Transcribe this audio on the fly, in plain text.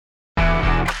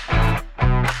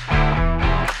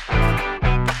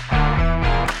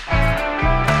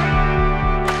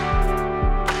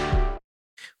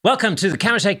Welcome to the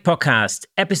Camera Shake Podcast,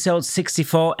 episode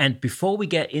 64. And before we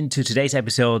get into today's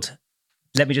episode,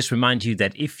 let me just remind you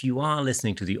that if you are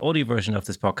listening to the audio version of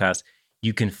this podcast,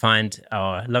 you can find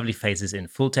our lovely faces in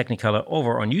full Technicolor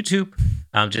over on YouTube.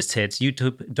 Just hit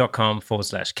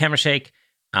youtube.com/CameraShake.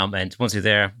 And once you're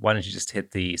there, why don't you just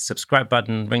hit the subscribe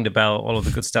button, ring the bell, all of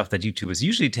the good stuff that YouTubers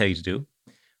usually tell you to do.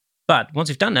 But once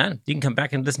you've done that, you can come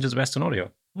back and listen to the rest on audio.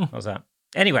 How's that?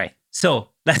 Anyway, so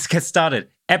let's get started.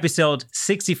 Episode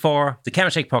 64, the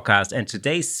Camera Shake Podcast. And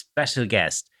today's special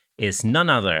guest is none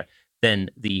other than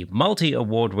the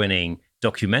multi-award-winning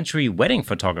documentary wedding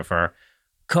photographer,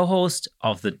 co-host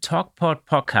of the TalkPod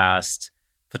podcast,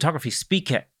 photography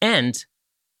speaker, and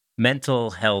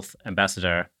mental health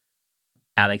ambassador,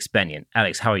 Alex Benyon.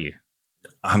 Alex, how are you?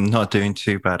 I'm not doing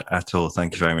too bad at all.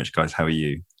 Thank you very much, guys. How are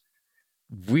you?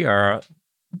 We are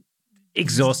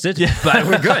exhausted, but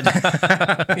we're good.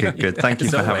 Good. Thank you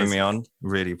for having me on.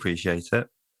 Really appreciate it.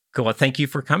 Cool. Well, thank you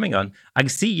for coming on. I can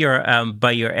see you're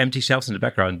by your empty shelves in the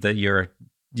background that you're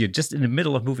just in the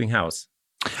middle of moving house.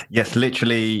 Yes,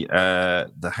 literally.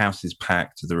 The house is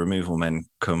packed. The removal men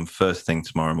come first thing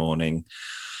tomorrow morning,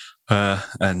 I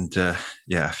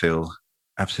feel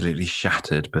absolutely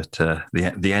shattered. But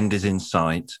the end is in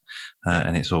sight,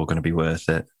 and it's all going to be worth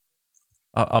it.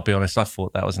 I'll be honest. I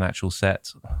thought that was an actual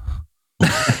set.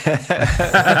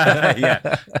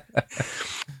 Yeah,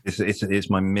 it's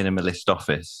my minimalist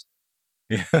office.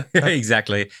 Yeah,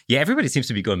 exactly. Yeah, everybody seems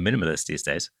to be going minimalist these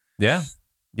days. Yeah.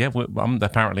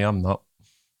 Apparently, I'm not.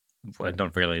 I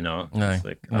don't really know. No, It's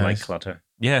like, I like clutter.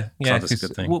 Yeah. Clutter's a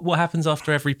good thing. What happens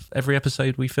after every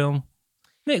episode we film?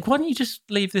 Nick, why don't you just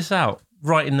leave this out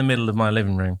right in the middle of my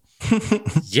living room?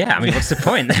 Yeah, I mean, what's the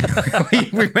point?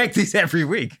 we make these every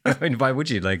week. I mean, why would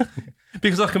you?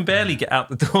 Because I can barely get out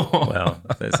the door. Well,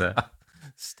 there's a...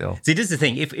 Still. See, this is the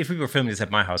thing. If we were filming this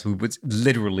at my house, we would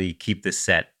literally keep this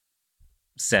set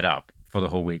up for the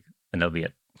whole week, and that'll be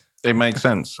it. It makes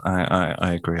sense.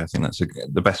 I agree. I think that's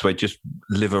the best way. Just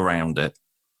live around it.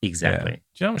 Exactly. Yeah. Do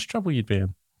you know how much trouble you'd be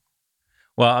in?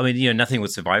 Well, I mean, nothing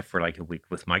would survive for like a week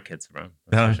with my kids around.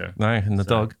 No, sure. no, and the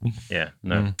dog. Yeah,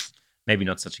 no, maybe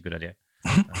not such a good idea.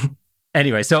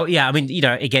 Anyway, so yeah, I mean,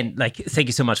 again, thank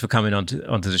you so much for coming onto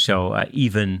the show,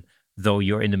 even though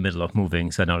you're in the middle of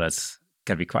moving. So I know that's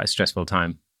can be quite a stressful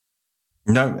time.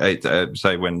 No,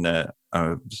 so when I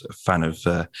was a fan of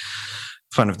the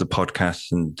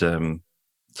podcast, and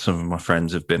some of my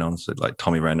friends have been on, so like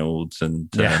Tommy Reynolds, and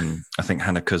I think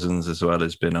Hannah Cousins as well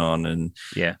has been on, and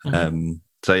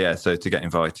so to get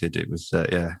invited, it was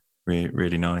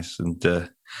really nice, and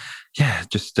I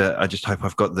just hope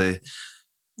I've got the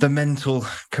mental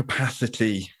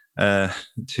capacity to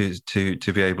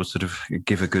be able to sort of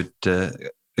give a good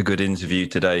interview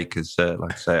today, because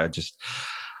like I say,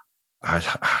 I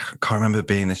can't remember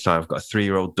being this shy. I've got a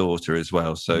 3-year-old daughter as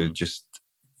well, so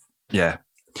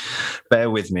bear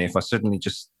with me if I suddenly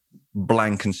just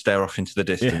blank and stare off into the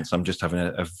distance. I'm just having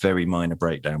a very minor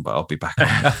breakdown, but I'll be back on.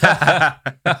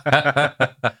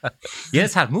 Yeah,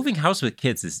 it's hard. Moving house with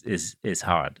kids is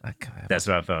hard. That's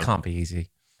what I found. Can't be easy.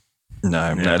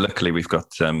 No. Luckily, we've got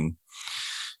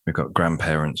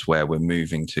grandparents where we're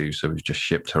moving to, so we've just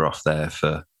shipped her off there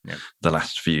for the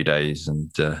last few days,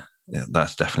 and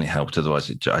that's definitely helped.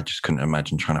 Otherwise, I just couldn't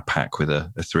imagine trying to pack with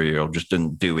a 3-year-old just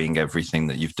doing everything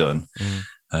that you've done.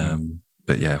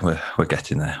 But yeah, we're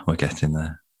getting there. We're getting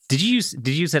there. Did you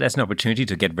use that as an opportunity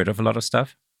to get rid of a lot of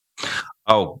stuff?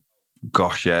 Oh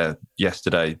gosh, yeah.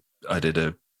 Yesterday I did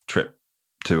a trip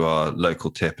to our local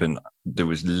tip, and there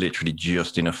was literally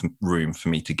just enough room for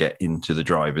me to get into the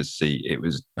driver's seat. It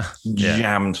was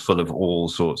jammed full of all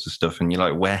sorts of stuff, and you're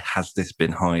like, where has this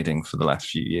been hiding for the last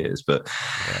few years? But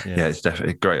it's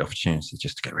definitely a great opportunity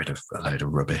just to get rid of a load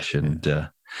of rubbish,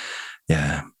 and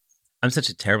I'm such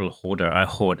a terrible hoarder. I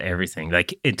hoard everything.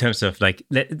 Like in terms of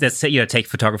let's say take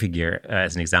photography gear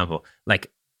as an example.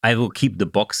 Like I will keep the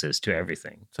boxes to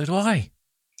everything. So do I.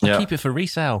 I keep it for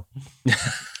resale.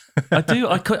 I do.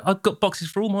 I've got boxes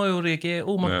for all my audio gear,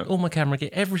 all my camera gear,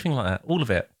 everything like that. All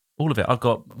of it. I've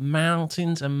got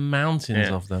mountains and mountains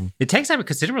of them. It takes up a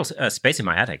considerable space in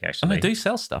my attic, actually. And I do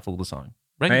sell stuff all the time.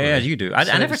 Regularly. Yeah, you do. I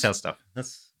never sell stuff.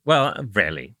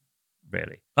 Rarely.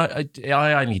 I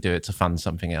only do it to fund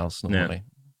something else normally.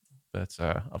 But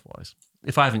otherwise,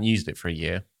 if I haven't used it for a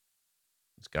year,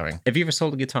 it's going. Have you ever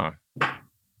sold a guitar?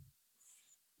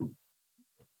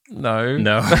 No.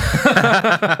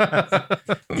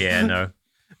 Yeah, no.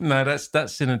 No,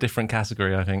 that's in a different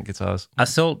category, I think, guitars. I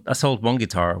sold one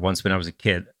guitar once when I was a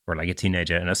kid or like a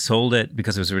teenager, and I sold it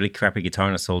because it was a really crappy guitar,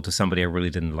 and I sold to somebody I really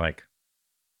didn't like.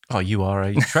 Oh, you are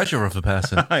a treasure of a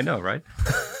person. I know, right?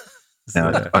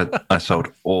 I sold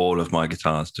all of my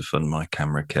guitars to fund my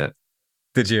camera kit.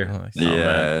 Did you?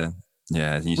 Yeah.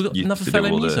 We got another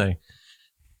fellow muso.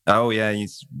 Oh yeah,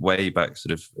 he's way back,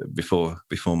 sort of before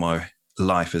my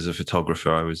life as a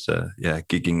photographer. I was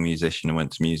gigging musician and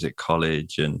went to music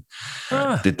college and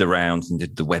did the rounds and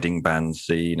did the wedding band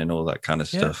scene and all that kind of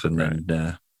stuff. And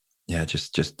then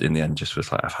just in the end, just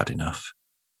was like, I've had enough.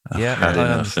 I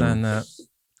understand that.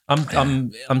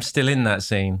 I'm still in that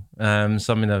scene.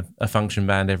 So I'm in a function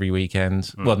band every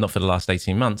weekend. Well, not for the last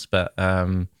 18 months, but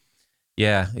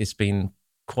it's been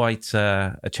quite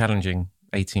a challenging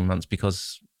 18 months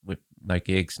because with no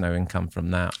gigs, no income from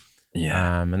that.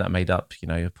 Yeah. And that made up,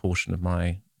 a portion of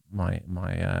my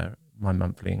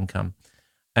monthly income.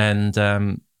 And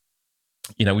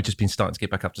we've just been starting to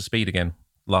get back up to speed again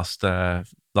last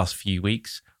few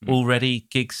weeks. Already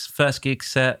first gig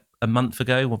set a month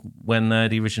ago when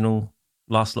the original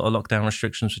last lot of lockdown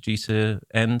restrictions were due to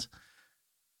end.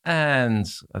 And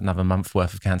another month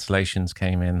worth of cancellations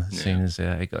came in as soon as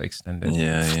it got extended.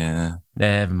 Yeah.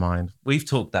 Never mind. We've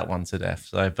talked that one to death.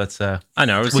 But I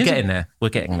know we're getting there. We're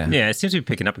getting there. Yeah, it seems to be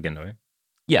picking up again, though.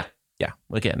 Yeah,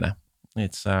 we're getting there.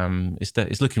 It's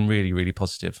looking really, really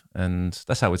positive, and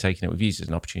that's how we're taking it. We've used it as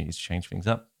an opportunity to change things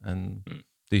up and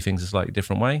do things a slightly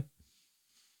different way.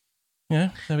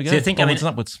 Yeah, there we go. So I think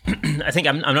upwards. I think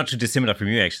I'm not too dissimilar from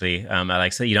you, actually,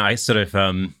 Alex. So, I sort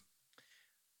of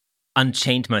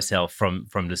unchained myself from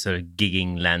the sort of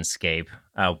gigging landscape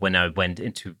when I went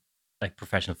into like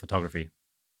professional photography,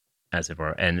 as it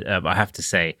were. And I have to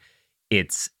say,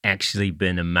 it's actually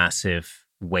been a massive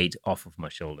weight off of my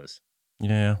shoulders.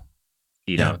 Yeah.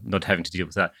 Not having to deal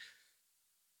with that.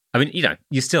 I mean,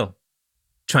 you're still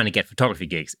trying to get photography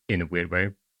gigs in a weird way,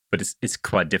 but it's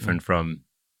quite different from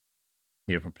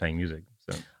playing music.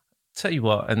 So tell you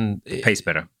what, and it pays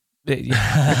better.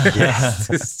 Yeah.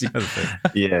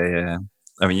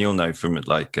 I mean, you'll know from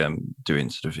like doing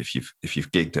sort of if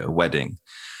you've gigged at a wedding,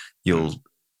 you'll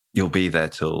be there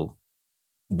till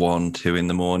 1-2 in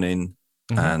the morning,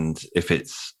 and if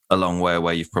it's a long way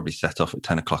away, you've probably set off at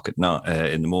 10 o'clock at night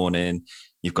in the morning.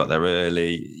 You've got there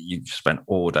early. You've spent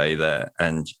all day there,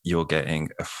 and you're getting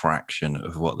a fraction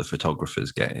of what the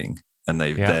photographer's getting, and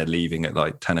they're leaving at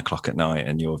like 10 o'clock at night,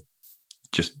 and you're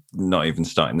just not even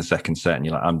starting the second set, and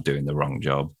you're like, I'm doing the wrong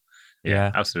job.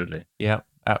 Yeah, absolutely. Yeah,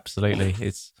 absolutely.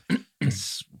 It's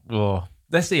let's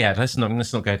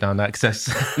not go down that because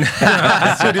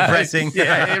that's so depressing.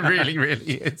 Yeah, it really,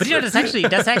 really is. But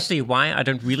that's actually why I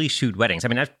don't really shoot weddings. I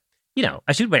mean, I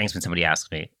shoot weddings when somebody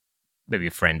asks me, maybe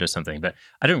a friend or something, but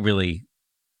I don't really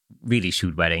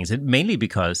shoot weddings. And mainly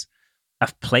because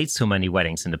I've played so many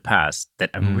weddings in the past that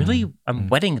I'm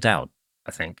weddinged out,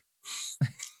 I think.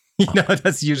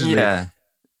 That's usually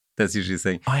the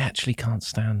thing. I actually can't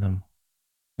stand them.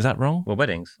 Is that wrong? Well,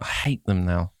 weddings. I hate them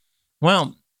now.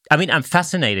 Well, I mean, I'm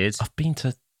fascinated. I've been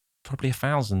to probably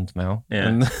 1,000 now. Yeah.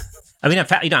 And I mean,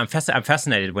 I'm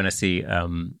fascinated when I see,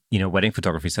 wedding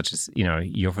photography, such as,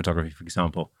 your photography, for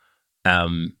example.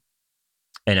 And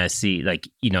I see like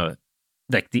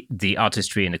the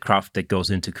artistry and the craft that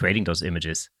goes into creating those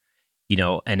images,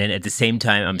 and then at the same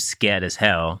time, I'm scared as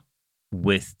hell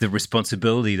with the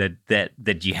responsibility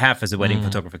that you have as a wedding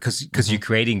photographer, because you're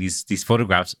creating these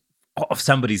photographs of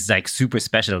somebody's like super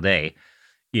special day,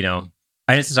 And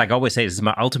it's like I always say, this is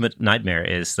my ultimate nightmare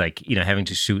is like, having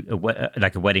to shoot a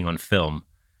wedding on film.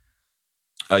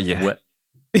 Oh yeah.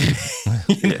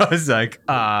 It's like,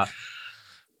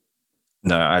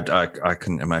 No, I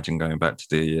couldn't imagine going back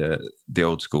to the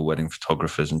old school wedding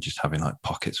photographers and just having like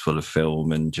pockets full of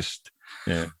film and just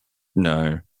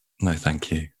no,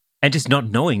 thank you. And just not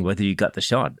knowing whether you got the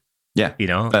shot. Yeah,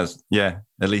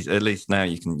 At least now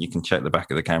you can check the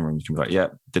back of the camera and you can be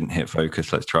like, didn't hit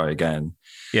focus. Let's try again.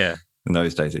 Yeah. In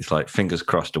those days, it's like fingers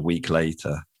crossed a week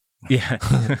later. Yeah.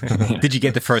 Did you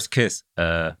get the first kiss?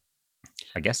 I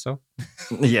guess so.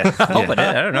 Yeah. I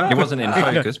don't know. It wasn't in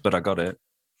focus, but I got it.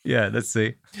 Yeah, let's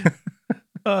see.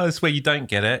 It's where you don't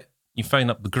get it. You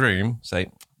phone up the groom,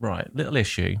 say, right, little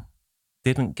issue.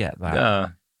 Didn't get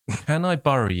that. Can I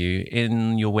borrow you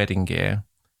in your wedding gear?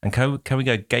 And can we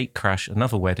go gate crash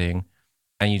another wedding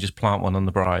and you just plant one on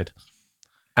the bride?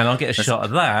 And I'll get a shot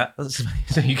of that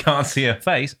so you can't see her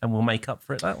face and we'll make up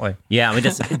for it that way. Yeah, I mean,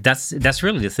 that's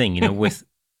really the thing, with...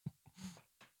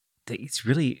 It's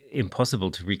really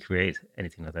impossible to recreate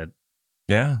anything like that.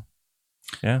 Yeah.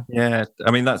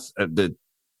 I mean, that's the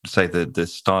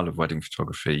style of wedding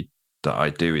photography that I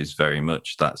do is very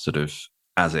much that sort of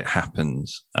as it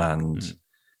happens, and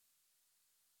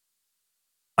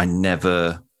I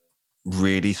never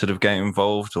really sort of get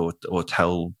involved or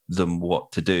tell them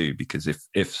what to do, because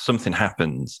if something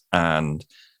happens and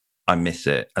I miss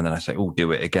it, and then I say, "Oh,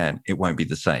 do it again." It won't be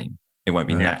the same. It won't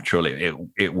be natural.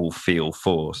 It will feel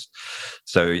forced.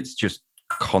 So it's just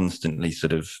constantly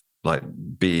sort of like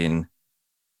being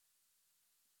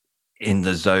in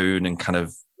the zone and kind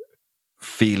of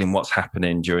feeling what's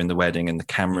happening during the wedding, and the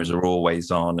cameras are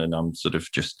always on, and I'm sort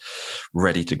of just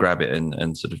ready to grab it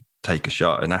and sort of take a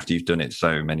shot. And after you've done it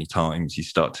so many times, you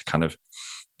start to kind of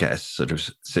get a sort of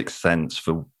sixth sense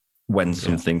for when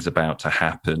something's about to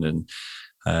happen. And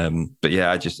but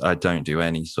yeah, I don't do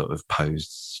any sort of posed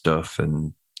stuff,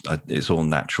 and it's all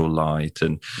natural light.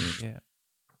 And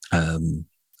and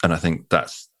I think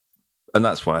that's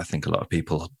why I think a lot of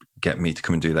people get me to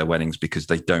come and do their weddings, because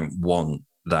they don't want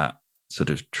that sort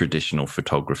of traditional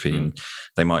photography, and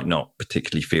they might not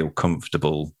particularly feel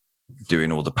comfortable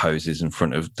doing all the poses in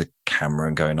front of the camera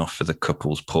and going off for the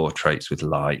couple's portraits with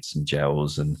lights and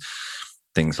gels and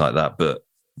things like that. But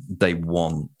they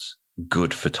want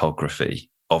good photography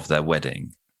of their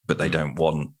wedding, but they don't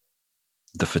want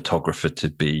the photographer to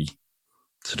be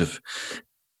sort of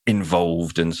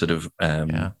involved and sort of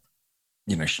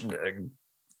you know,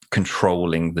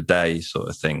 controlling the day sort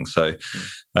of thing. So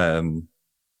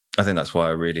I think that's why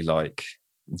I really like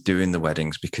doing the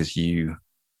weddings, because you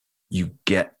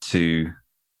get to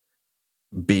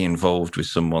be involved with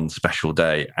someone's special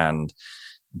day and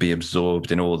be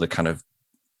absorbed in all the kind of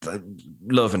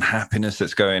love and happiness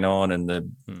that's going on,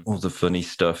 and all the funny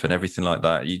stuff and everything like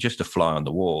that. You're just a fly on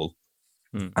the wall.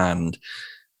 And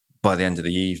by the end of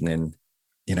the evening,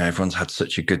 you know, everyone's had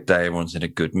such a good day, everyone's in a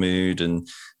good mood, and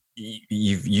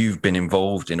you've been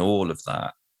involved in all of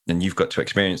that, and you've got to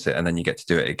experience it, and then you get to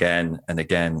do it again and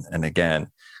again and again.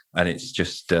 And it's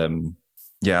just for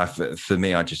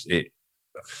me, I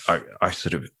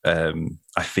sort of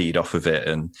I feed off of it,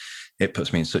 and it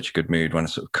puts me in such a good mood when I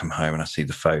sort of come home and I see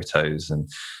the photos, and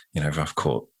you know, if I've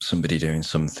caught somebody doing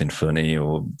something funny,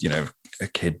 or you know, a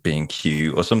kid being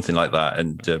cute or something like that.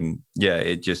 And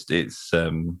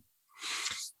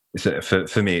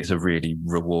for me, it's a really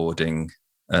rewarding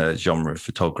genre of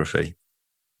photography.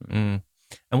 And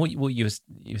what you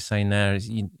were saying there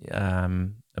is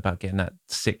about getting that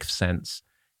sixth sense.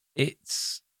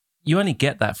 It's, you only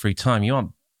get that through time. You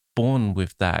aren't born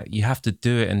with that. You have to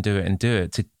do it and do it and do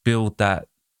it to build that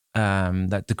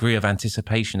that degree of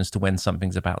anticipation as to when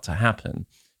something's about to happen,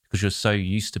 because you're so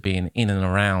used to being in and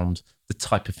around the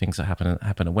type of things that happen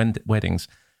at weddings.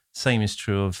 Same is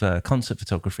true of concert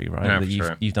photography, right? Yeah,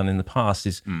 that you've done in the past.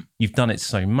 Is you've done it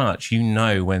so much, you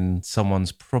know when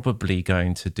someone's probably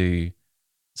going to do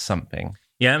something.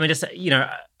 Yeah, I mean, just, you know,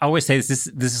 I always say this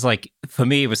is like, for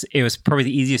me, it was probably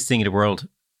the easiest thing in the world,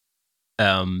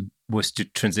 was to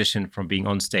transition from being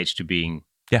on stage to being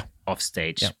off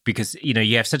stage, because you know,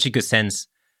 you have such a good sense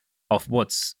of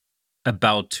what's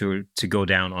about to go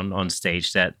down on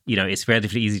stage that, you know, it's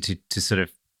relatively easy to sort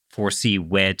of foresee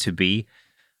where to be.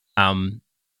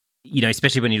 You know,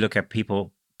 especially when you look at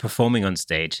people performing on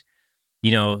stage,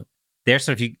 you know, there's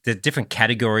sort of the different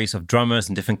categories of drummers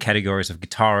and different categories of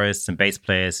guitarists and bass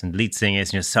players and lead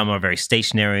singers. You know, some are very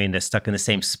stationary and they're stuck in the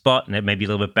same spot, and it may be a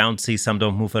little bit bouncy. Some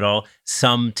don't move at all.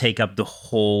 Some take up the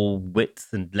whole width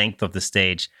and length of the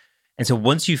stage. And so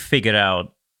once you figured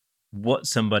out what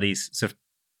somebody's sort of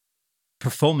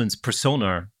performance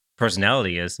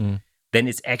personality is, then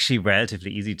it's actually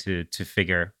relatively easy to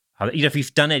figure how, you know, if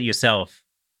you've done it yourself.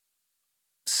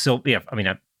 So yeah, I mean,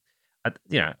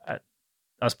 I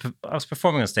was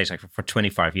performing on stage like for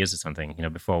 25 years or something, you know,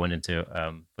 before I went into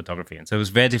photography, and so it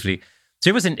was relatively.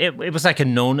 So it was like a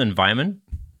known environment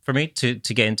for me to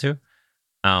get into,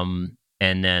 and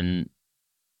then,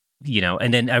 you know,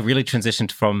 and then I really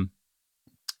transitioned from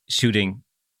shooting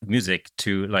music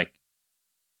to like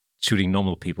shooting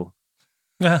normal people,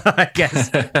 I guess.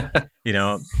 You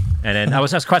know, and then I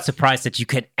was quite surprised that you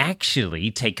could actually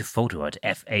take a photo at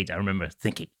f8. I remember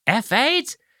thinking,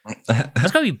 f8.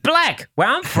 That's gonna be black where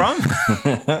I'm from.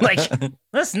 Like,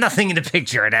 there's nothing in the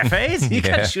picture at f8. You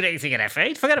can't shoot anything at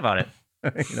f8. Forget about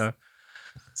it. You know.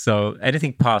 So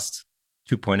anything past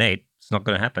 2.8, it's not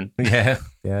gonna happen. Yeah.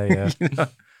 You know?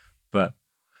 But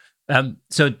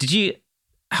so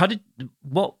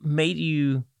what made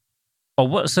you, or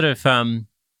what sort of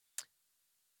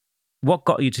what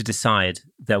got you to decide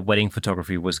that wedding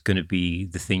photography was going to be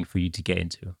the thing for you to get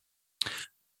into?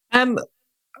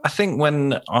 I think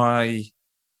when I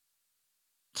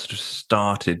sort of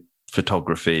started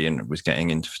photography and was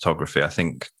getting into photography, I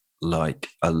think like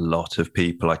a lot of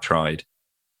people, I tried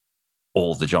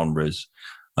all the genres,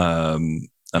 and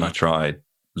I tried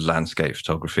landscape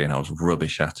photography, and I was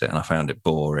rubbish at it, and I found it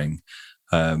boring.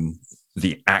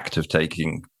 The act of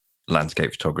taking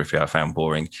landscape photography I found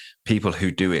boring. People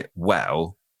who do it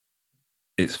well,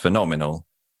 it's phenomenal.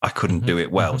 I couldn't do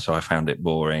it well, so I found it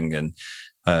boring. And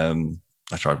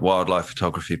I tried wildlife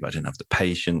photography, but I didn't have the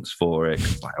patience for it.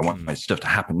 Like, I want my stuff to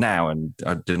happen now, and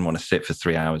I didn't want to sit for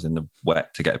 3 hours in the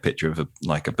wet to get a picture of a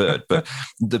bird. But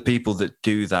the people that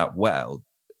do that well,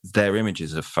 their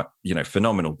images are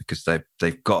phenomenal, because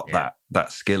they've got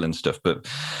that skill and stuff. But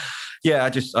yeah, I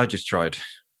just tried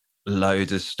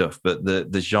loads of stuff. But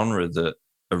the genre that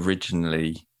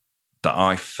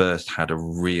I first had a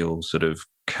real sort of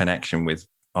connection with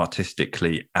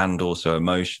artistically and also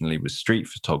emotionally was street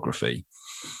photography.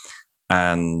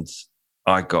 And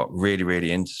I got really,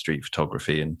 really into street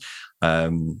photography. And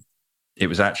it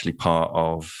was actually part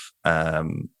of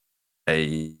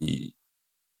a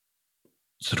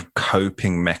sort of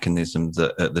coping mechanism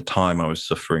that at the time I was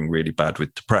suffering really bad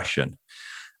with depression.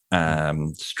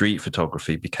 Street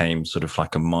photography became sort of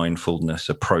like a mindfulness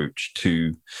approach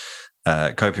to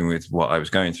coping with what I was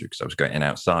going through, because I was getting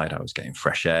outside, I was getting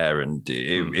fresh air, and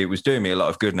it was doing me a lot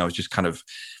of good. And I was just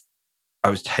I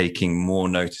was taking more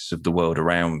notice of the world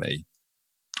around me.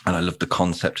 And I loved the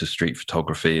concept of street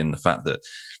photography and the fact that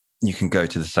you can go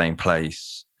to the same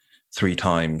place 3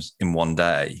 times in one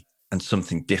day and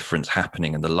something different's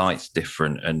happening, and the light's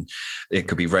different, and it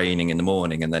could be raining in the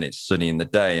morning and then it's sunny in the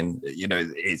day. And,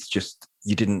 it's just,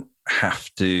 you didn't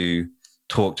have to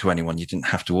talk to anyone. You didn't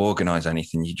have to organize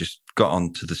anything. You just got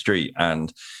onto the street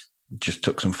and just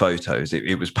took some photos.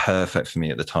 It was perfect for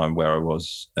me at the time where I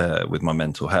was with my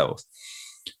mental health.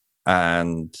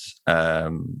 And there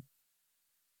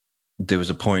was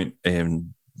a point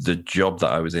in the job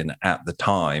that I was in at the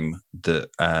time that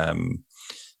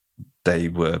they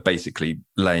were basically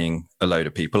laying a load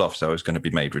of people off. So I was going to be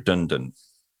made redundant.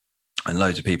 And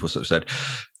loads of people sort of said,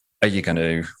 are you going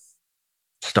to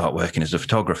start working as a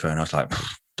photographer? And I was like,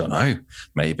 don't know,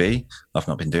 maybe. I've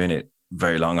not been doing it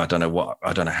very long. I don't know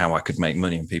how I could make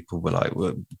money. And people were like,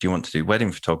 well, do you want to do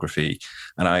wedding photography?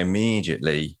 And I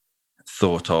immediately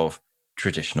thought of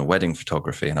traditional wedding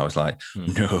photography. And I was like,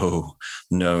 no,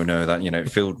 that,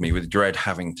 it filled me with dread,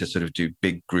 having to sort of do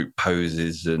big group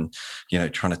poses and,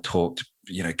 trying to talk to,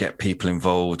 get people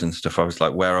involved and stuff. I was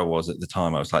like, where I was at the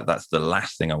time, I was like, that's the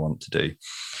last thing I want to do.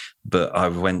 But I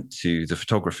went to the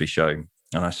photography show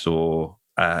and I saw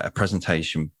a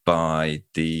presentation by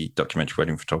the documentary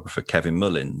wedding photographer, Kevin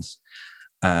Mullins.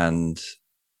 And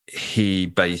he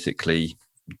basically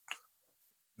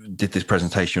did this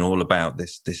presentation all about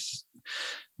this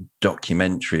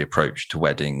documentary approach to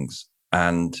weddings.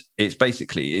 And it's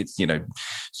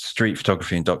street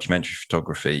photography and documentary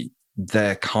photography.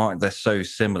 They're so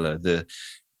similar. They're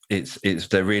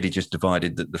really just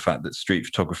divided that the fact that street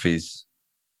photography is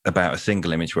about a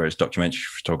single image, whereas documentary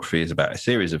photography is about a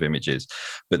series of images.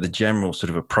 But the general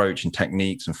sort of approach and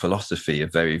techniques and philosophy are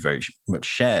very, very much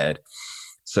shared.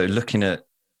 So looking at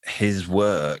his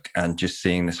work and just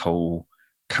seeing this whole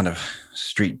kind of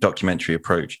street documentary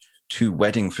approach to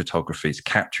wedding photography, is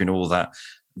capturing all that,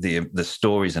 the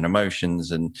stories and emotions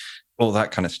and all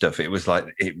that kind of stuff. It was like,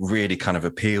 it really kind of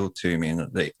appealed to me,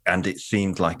 and it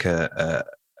seemed like a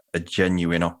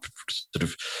genuine sort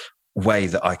of way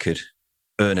that I could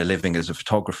earn a living as a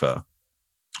photographer,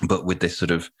 but with this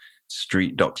sort of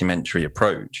street documentary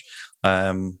approach.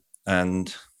 So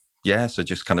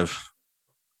just kind of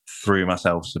threw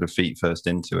myself sort of feet first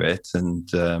into it. And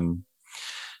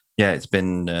it's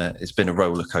been a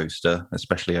roller coaster,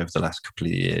 especially over the last couple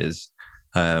of years,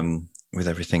 with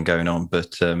everything going on.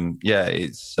 But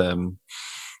it's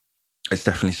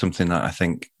definitely something that I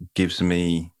think gives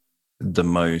me the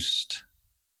most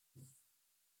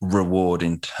reward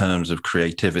in terms of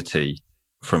creativity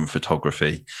from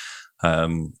photography.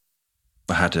 I've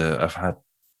had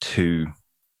 2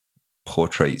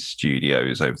 portrait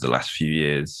studios over the last few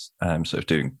years, sort of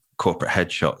doing corporate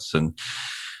headshots, and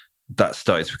that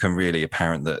started to become really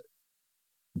apparent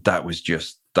that was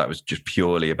just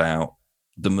purely about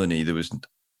the money. There was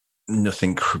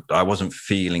nothing. I wasn't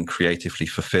feeling creatively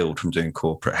fulfilled from doing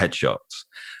corporate headshots,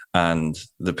 and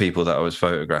the people that I was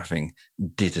photographing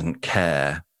didn't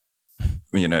care.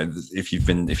 If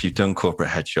you've done corporate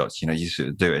headshots, you sort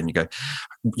of do it and you go,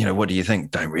 what do you think?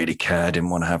 Don't really care. I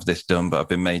didn't want to have this done, but I've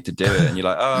been made to do it. And you're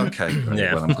like, oh, okay.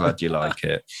 Yeah. Well, I'm glad you like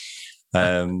it.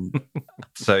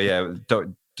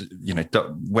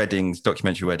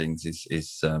 Documentary weddings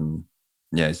is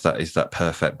that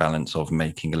perfect balance of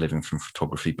making a living from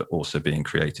photography, but also being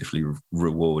creatively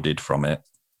rewarded from it.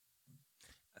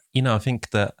 I think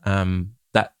that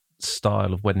that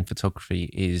style of wedding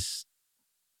photography is,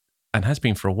 and has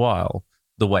been for a while,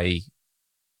 the way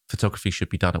photography should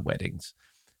be done at weddings.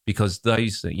 Because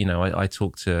those, I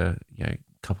talk to,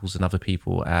 couples and other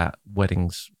people at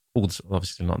weddings,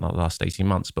 obviously not in the last 18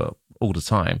 months, but all the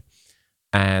time.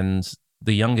 And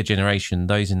the younger generation,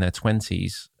 those in their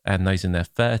 20s and those in their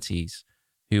 30s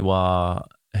who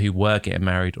were getting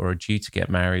married or are due to get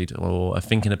married or are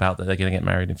thinking about that they're going to get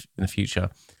married in the future,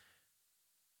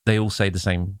 they all say the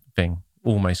same thing,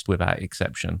 almost without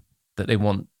exception, that they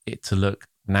want it to look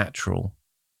natural,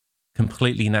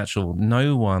 completely natural.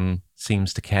 No one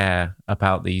seems to care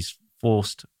about these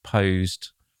forced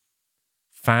posed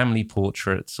family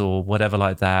portraits or whatever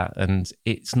like that. And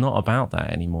it's not about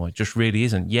that anymore. It just really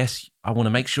isn't. Yes, I want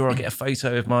to make sure I get a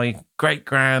photo of my great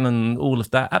gran and all of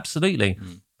that. Absolutely.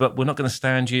 But we're not going to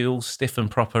stand you all stiff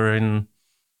and proper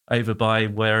over by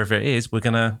wherever it is. We're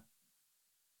going to,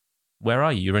 where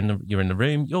are you? You're in the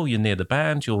room. You're near the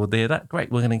band. You're near that.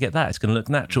 Great. We're going to get that. It's going to look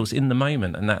natural. It's in the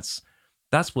moment. And that's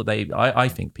what I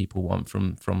think people want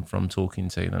from talking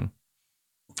to them.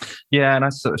 Yeah. And I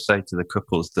sort of say to the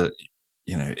couples that,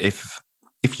 you know, if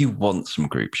you want some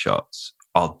group shots,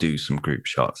 I'll do some group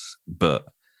shots, but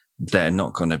they're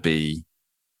not going to be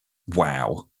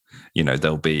wow. You know,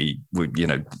 they'll be, you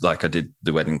know, like I did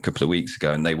the wedding a couple of weeks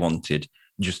ago, and they wanted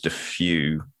just a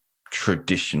few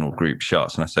traditional group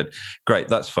shots. And I said, great,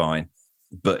 that's fine.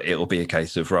 But it'll be a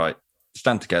case of, right,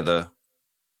 stand together,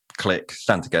 click,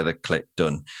 stand together, click,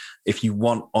 done. If you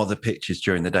want other pictures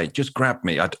during the day, just grab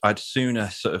me. I'd sooner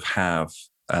sort of have,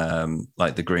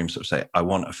 like the groom sort of say, I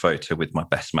want a photo with my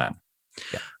best man.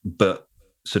 Yeah. But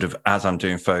sort of as I'm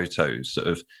doing photos, sort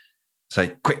of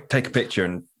say, quick, take a picture,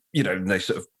 and, you know, they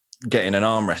sort of get in an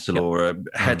arm wrestle or a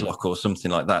headlock or something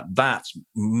like that. That's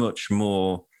much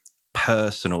more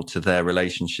personal to their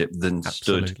relationship than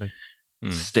stood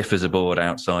stiff as a board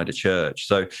outside a church.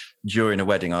 So during a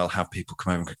wedding, I'll have people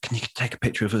come over and go, can you take a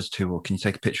picture of us two, or can you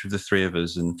take a picture of the three of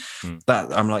us? And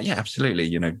that, I'm like, yeah, absolutely,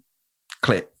 you know,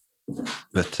 click.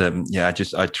 But yeah,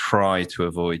 I try to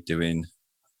avoid doing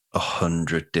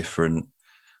 100 different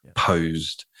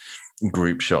posed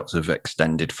group shots of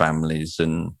extended families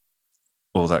and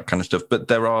all that kind of stuff. But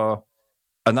there are,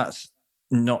 and that's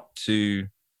not to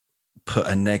put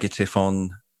a negative on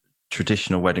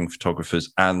traditional wedding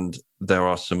photographers, and there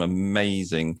are some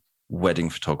amazing wedding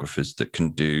photographers that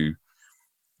can do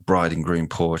bride and groom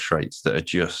portraits that are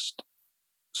just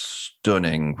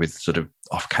stunning with sort of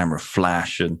off-camera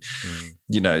flash and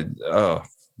you know,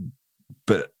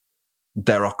 but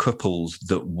there are couples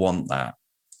that want that,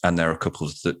 and there are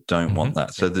couples that don't want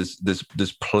that. So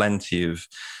there's plenty of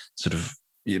sort of,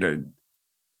 you know,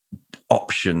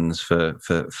 options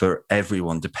for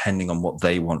everyone depending on what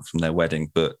they want from their wedding.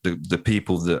 But the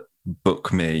people that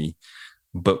book me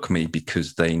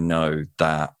because they know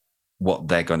that what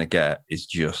they're going to get is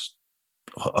just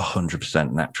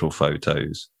 100% natural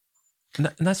photos. And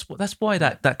that's why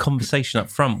that conversation up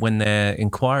front when they're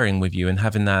inquiring with you and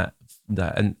having that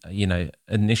you know,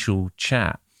 initial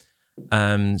chat,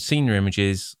 senior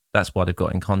images, that's why they've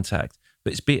got in contact.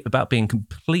 But it's about being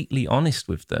completely honest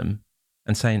with them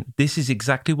and saying, this is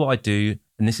exactly what I do,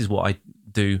 and this is what I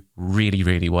do really,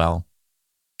 really well.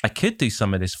 I could do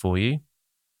some of this for you.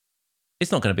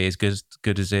 It's not going to be as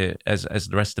good as the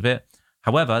rest of it.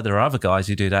 However, there are other guys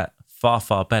who do that far,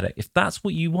 far better. If that's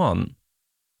what you want,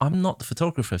 I'm not the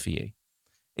photographer for you.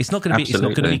 It's not going to be.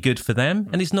 Absolutely. It's not going to be good for them,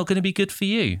 and it's not going to be good for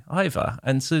you either.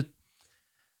 And so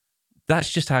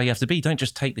that's just how you have to be. Don't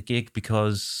just take the gig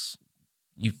because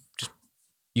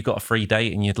you got a free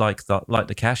date and you'd like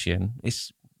the cash in.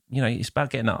 It's, you know, it's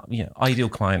about getting up. You know, ideal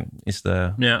client is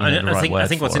the the right I think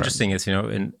word what's for interesting is, you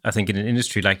know, I think in an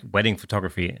industry like wedding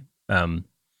photography,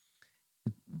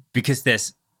 because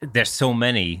there's so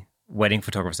many wedding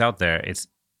photographers out there,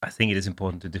 I think it is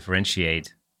important to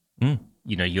differentiate,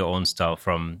 you know, your own style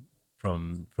from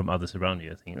others around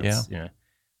you. I think that's, you know,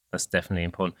 that's definitely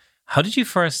important. How did you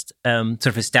first sort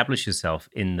of establish yourself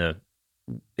in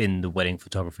the wedding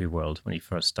photography world when you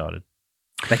first started?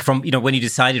 Like from, you know, when you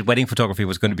decided wedding photography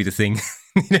was going to be the thing,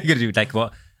 you're going to do, like,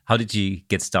 what? How did you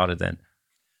get started then?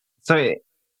 So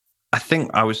I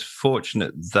think I was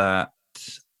fortunate that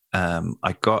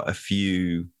I got a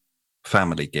few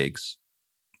family gigs,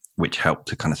 which helped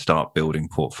to kind of start building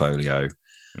portfolio.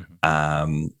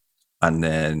 And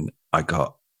then I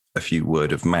got a few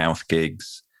word of mouth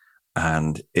gigs,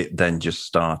 and it then just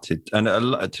started. And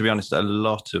to be honest, a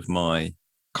lot of my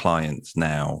clients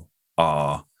now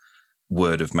are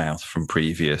word of mouth from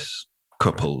previous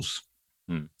couples.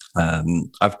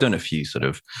 I've done a few sort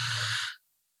of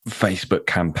Facebook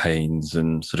campaigns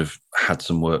and sort of had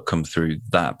some work come through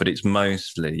that, but it's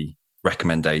mostly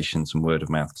recommendations and word of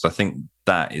mouth, because I think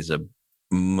that is a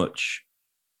much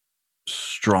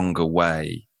stronger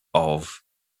way of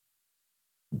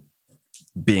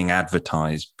being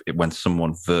advertised when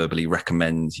someone verbally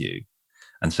recommends you,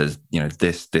 and says,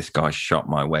 this guy shot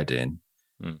my wedding,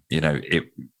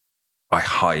 I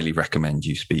highly recommend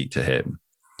you speak to him.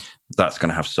 That's going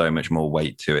to have so much more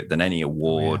weight to it than any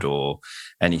award or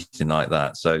anything like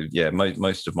that. So yeah,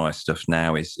 most of my stuff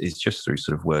now is just through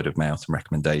sort of word of mouth and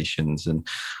recommendations. And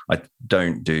I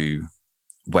don't do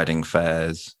wedding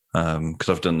fairs because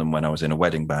I've done them when I was in a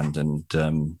wedding band, and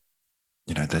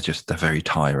they're very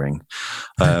tiring.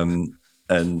 But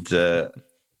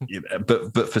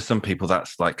for some people,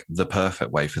 that's like the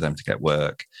perfect way for them to get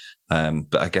work.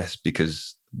 But I guess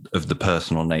because of the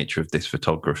personal nature of this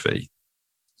photography,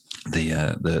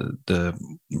 the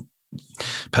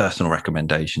personal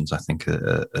recommendations I think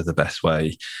are the best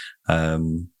way,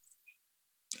 and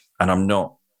I'm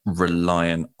not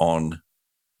reliant on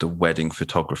the wedding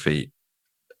photography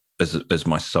as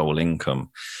my sole income.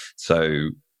 So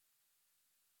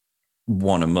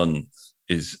one a month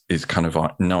is kind of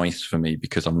nice for me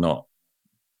because I'm not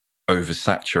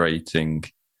oversaturating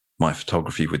my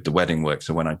photography with the wedding work.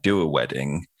 So when I do a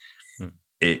wedding,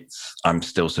 I'm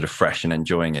still sort of fresh and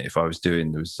enjoying it. If I was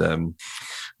doing, there was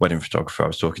wedding photographer I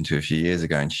was talking to a few years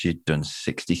ago, and she'd done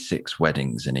 66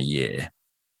 weddings in a year.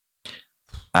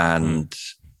 And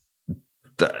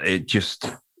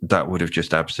that would have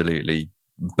just absolutely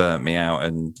burnt me out.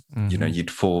 And, you'd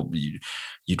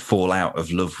fall out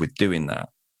of love with doing that.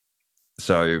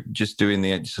 So just doing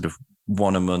the sort of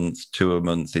one a month, two a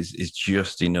month is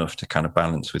just enough to kind of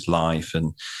balance with life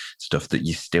and stuff that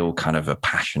you still kind of are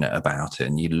passionate about it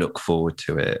and you look forward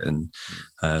to it. And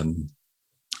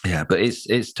but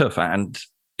it's tough, and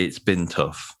it's been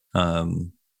tough. Not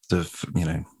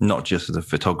just the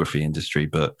photography industry,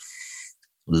 but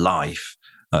life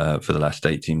for the last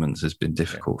 18 months has been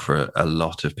difficult for a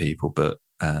lot of people. But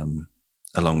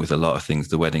along with a lot of things,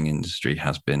 the wedding industry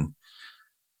has been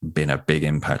a big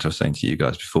impact. I was saying to you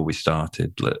guys before we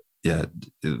started,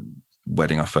 the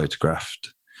wedding I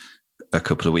photographed a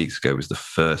couple of weeks ago was the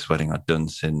first wedding I'd done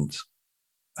since,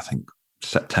 I think,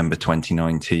 September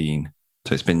 2019.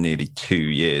 So it's been nearly 2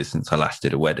 years since I last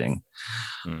did a wedding.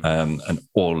 And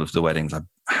all of the weddings I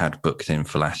had booked in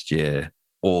for last year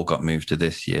all got moved to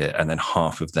this year, and then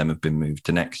half of them have been moved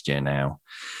to next year now.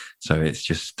 So it's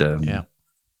just,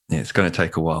 it's going to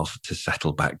take a while to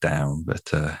settle back down,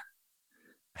 but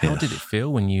how did it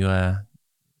feel when you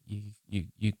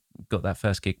got that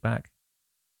first gig back?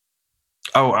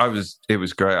 Oh, it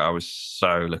was great. I was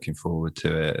so looking forward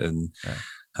to it. And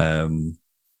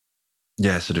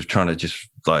sort of trying to just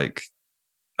I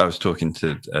was talking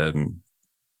to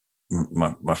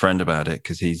my friend about it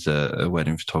because he's a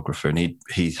wedding photographer, and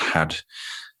he's had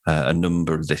a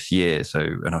number this year. So,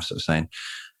 and I was sort of saying,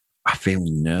 I feel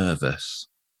nervous.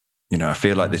 I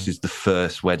feel like this is the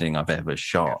first wedding I've ever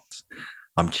shot.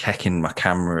 I'm checking my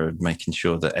camera, making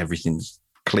sure that everything's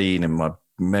clean and my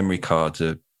memory cards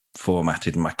are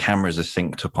formatted and my cameras are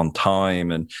synced up on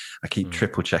time. And I keep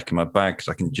triple checking my bag because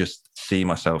I can just see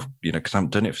myself, because I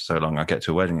haven't done it for so long. I get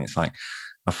to a wedding, it's like,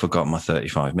 I forgot my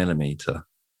 35mm.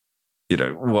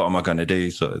 What am I going to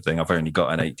do, sort of thing? I've only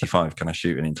got an 85. Can I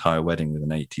shoot an entire wedding with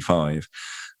an 85?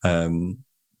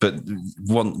 But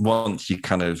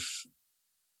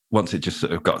once it just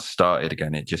sort of got started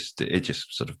again, it just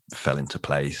sort of fell into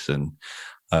place, and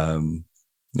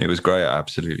it was great. I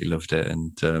absolutely loved it,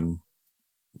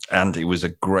 and it was a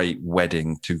great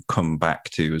wedding to come back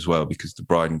to as well, because the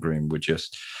bride and groom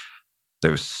they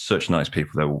were such nice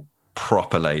people. They were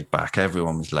proper laid back.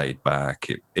 Everyone was laid back.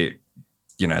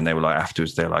 And they were like,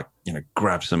 afterwards, they're like,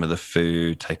 grab some of the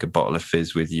food, take a bottle of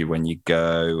fizz with you when you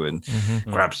go, and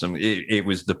grab some. It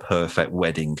was the perfect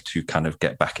wedding to kind of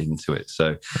get back into it.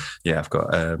 So, yeah, I've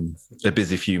got a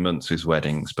busy few months with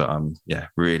weddings, but I'm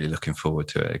really looking forward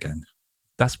to it again.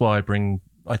 That's why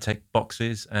I take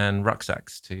boxes and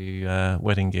rucksacks to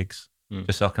wedding gigs,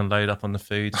 just so I can load up on the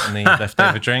food and the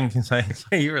leftover drink and say,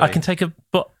 I can take a.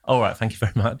 All right, thank you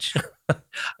very much.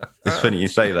 It's funny you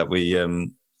say that. We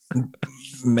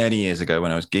many years ago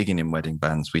when I was gigging in wedding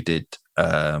bands, we did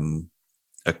a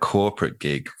corporate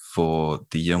gig for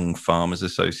the Young Farmers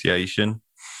Association.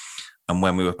 And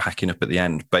when we were packing up at the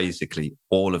end, basically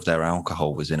all of their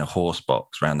alcohol was in a horse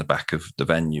box around the back of the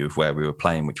venue of where we were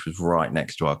playing, which was right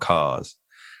next to our cars.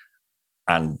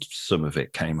 And some of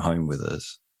it came home with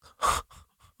us.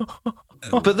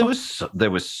 But there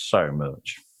was so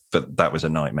much. But that was a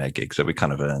nightmare gig, so we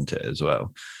kind of earned it as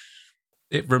well.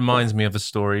 It reminds me of a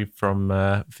story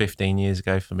from 15 years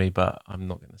ago for me, but I'm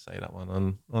not going to say that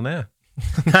one on air.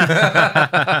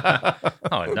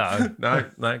 Oh,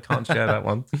 No, can't share that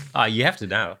one. Oh, you have to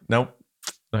now. Nope.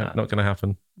 Not going to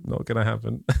happen. Not going to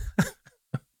happen.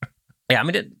 Yeah, I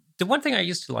mean, the one thing I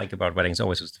used to like about weddings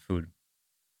always was the food,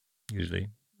 usually.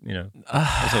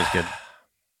 That's always good.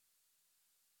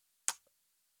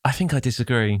 I think I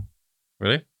disagree.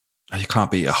 Really? You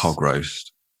can't beat a hog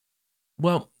roast.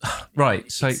 Well,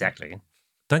 right. So exactly.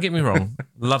 Don't get me wrong.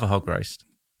 Love a hog roast.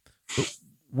 But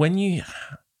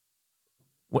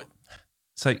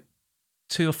so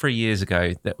 2 or 3 years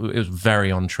ago, it was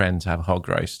very on trend to have a hog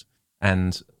roast.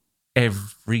 And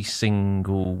every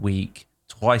single week,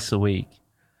 twice a week,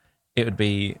 it would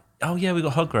be, oh yeah, we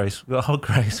got hog roast. We got hog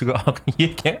roast. We got hog. You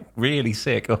get really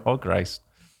sick of hog roast.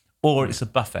 Or it's a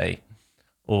buffet.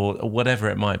 Or whatever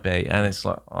it might be, and it's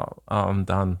like, oh, I'm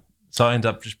done. So I end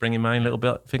up just bringing my own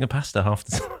little thing of pasta half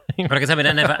the time. But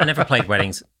I never played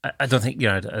weddings. I don't think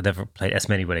I never played as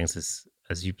many weddings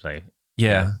as you play.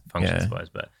 Yeah, functions wise,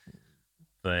 but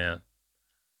yeah.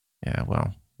 Yeah,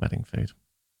 well, wedding food.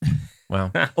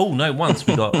 Well, oh no, once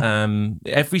we got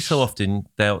every so often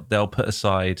they'll put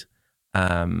aside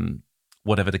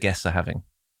whatever the guests are having.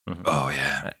 Mm-hmm. Oh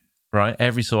yeah, right.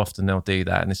 Every so often they'll do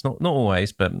that, and it's not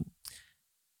always, but.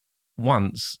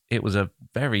 Once it was a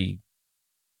very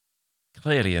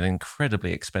clearly an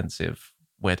incredibly expensive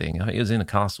wedding. It was in a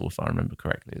castle, if I remember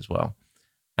correctly, as well.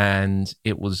 And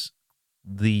it was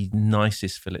the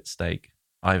nicest fillet steak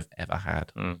I've ever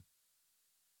had. And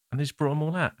they just brought them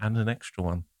all out and an extra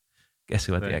one. Guess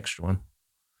who had the extra one?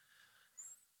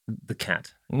 The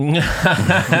cat.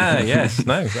 Yes,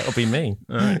 no, that'll be me.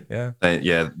 Right. Yeah.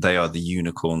 They are the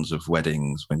unicorns of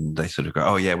weddings when they sort of go,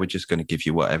 oh yeah, we're just going to give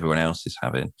you what everyone else is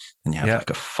having, and you have like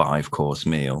a 5-course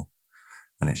meal,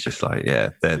 and it's just like, yeah,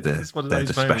 they're the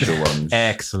special ones.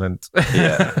 Excellent.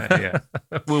 Yeah.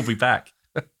 We'll be back.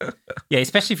 Yeah,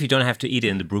 especially if you don't have to eat it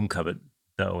in the broom cupboard.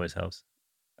 That always helps.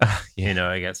 I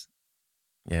guess.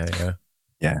 Yeah.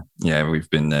 We've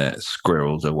been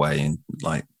squirreled away in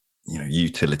like,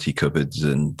 utility cupboards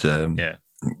and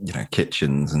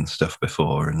kitchens and stuff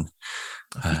before, and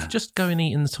you could just go and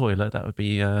eat in the toilet. That'd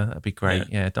be great.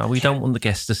 Yeah. We don't want the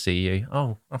guests to see you.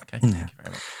 Oh, okay. Thank you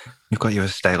very much. You've got you a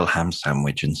stale ham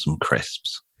sandwich and some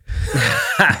crisps.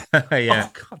 Yeah. Oh,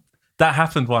 God. That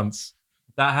happened once.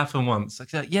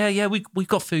 Yeah. We've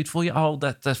got food for you. Oh,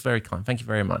 that's very kind. Thank you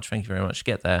very much.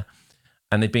 Get there,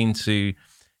 and they've been to.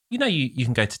 You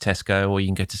can go to Tesco or you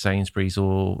can go to Sainsbury's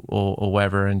or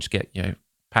wherever and just get,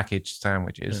 packaged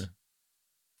sandwiches.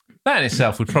 Yeah. That in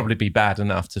itself would probably be bad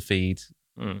enough to feed,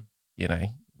 They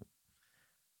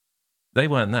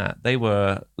weren't that. They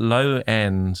were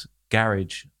low-end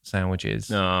garage sandwiches.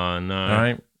 Oh, no.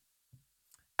 Right?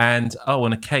 And,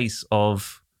 and a case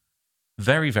of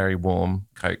very, very warm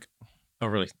Coke. Oh,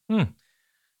 really?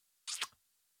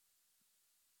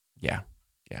 Yeah.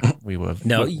 Yeah, we were.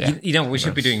 No, we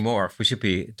should be doing more. We should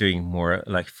be doing more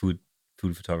like food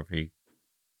photography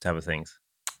type of things.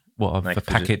 What, of like the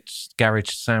packaged garage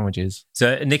sandwiches?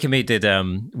 So Nick and me did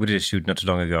we did a shoot not too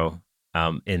long ago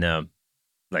in a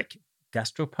like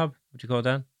gastropub, would you call it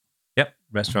that? Yep,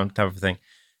 restaurant type of thing.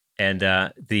 And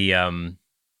the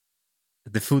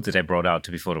food that I brought out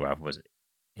to be photographed was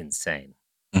insane.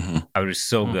 Mm-hmm. It was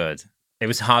so good. It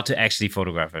was hard to actually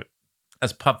photograph it.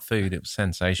 As pub food, it was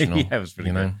sensational. Yeah, it was really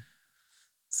good.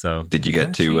 So, did you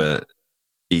get to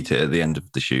eat it at the end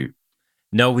of the shoot?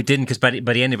 No, we didn't, because by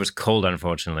the end it was cold.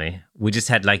 Unfortunately, we just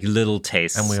had like little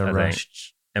tastes, and we were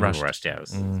rushed. We were rushed. Yeah, it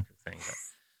was a good thing.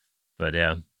 But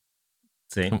yeah,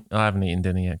 see, I haven't eaten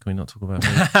dinner yet. Can we not talk about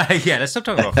food? Yeah, let's stop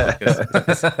talking about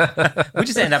food. We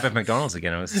just end up at McDonald's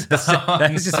again. That's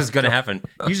just what's going to happen.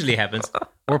 Usually happens,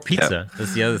 or pizza. Yep.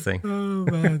 That's the other thing. Oh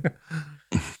man.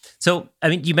 So, I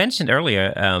mean, you mentioned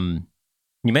earlier,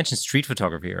 you mentioned street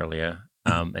photography earlier,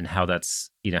 and how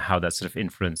that's, how that sort of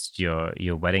influenced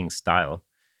your wedding style.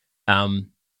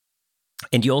 And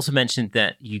you also mentioned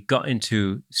that you got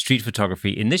into street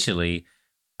photography initially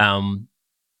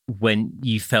when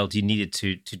you felt you needed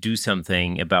to do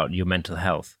something about your mental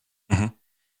health. Mm-hmm.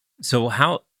 So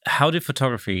how did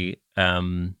photography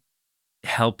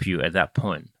help you at that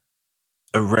point?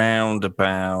 Around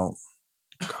about...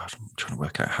 God, I'm trying to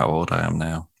work out how old I am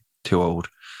now. Too old.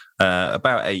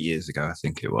 About 8 years ago, I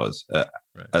think it was. Right.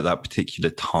 At that particular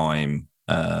time,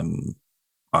 I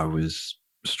was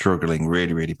struggling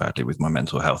really, really badly with my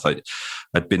mental health.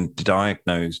 I'd been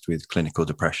diagnosed with clinical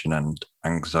depression and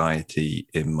anxiety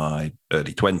in my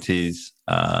early 20s,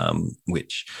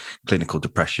 which clinical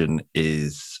depression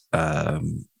is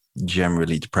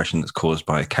generally depression that's caused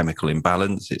by a chemical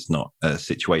imbalance. It's not a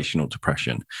situational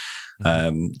depression.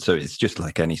 So it's just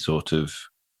like any sort of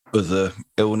other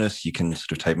illness. You can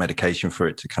sort of take medication for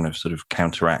it to kind of sort of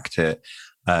counteract it,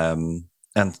 and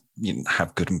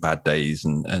have good and bad days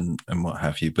and what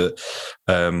have you. But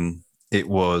it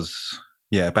was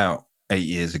about 8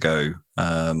 years ago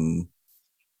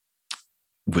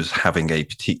was having a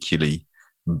particularly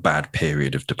bad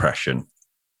period of depression.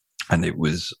 And it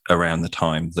was around the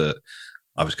time that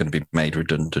I was going to be made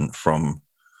redundant from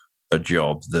a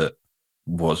job that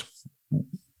was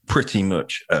pretty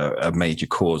much a major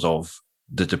cause of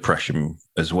the depression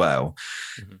as well.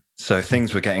 Mm-hmm. So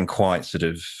things were getting quite sort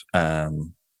of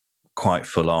quite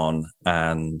full on,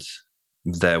 and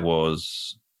there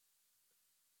was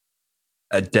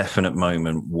a definite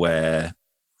moment where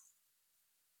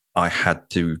I had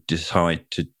to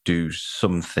decide to do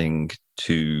something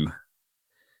to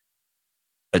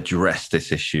address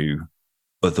this issue.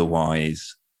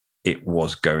 Otherwise, it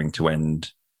was going to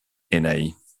end in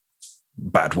a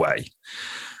bad way.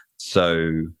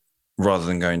 So rather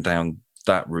than going down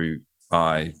that route,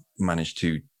 I managed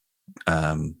to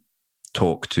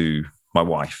talk to my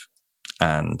wife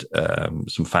and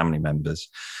some family members,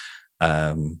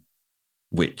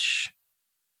 which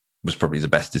was probably the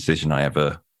best decision I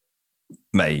ever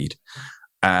made.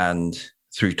 And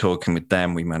through talking with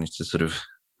them, we managed to sort of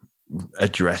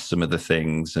address some of the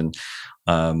things. And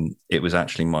it was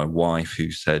actually my wife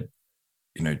who said,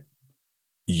 you know,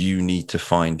 you need to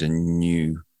find a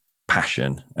new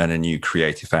passion and a new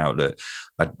creative outlet.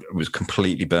 I was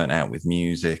completely burnt out with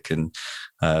music, and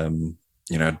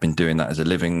you know, I'd been doing that as a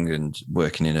living and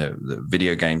working in the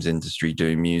video games industry,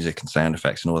 doing music and sound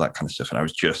effects and all that kind of stuff. And I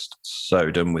was just so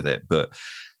done with it. But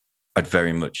that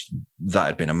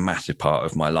had been a massive part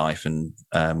of my life. And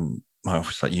I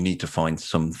was like, you need to find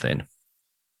something.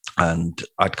 And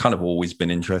I'd kind of always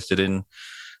been interested in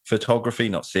photography,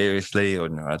 not seriously, or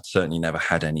I'd certainly never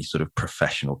had any sort of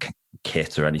professional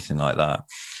kit or anything like that.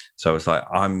 So I was like,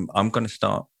 I'm going to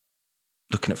start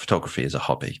looking at photography as a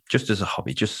hobby,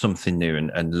 just something new,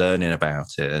 and learning about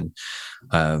it, and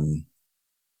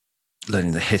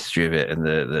learning the history of it, and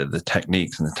the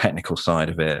techniques and the technical side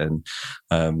of it, and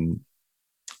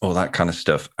all that kind of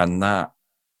stuff. And that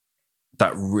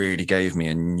really gave me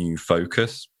a new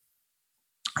focus,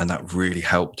 and that really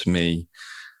helped me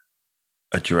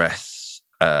address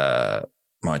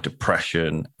my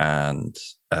depression, and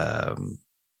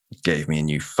gave me a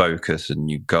new focus, a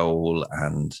new goal.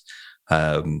 And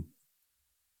like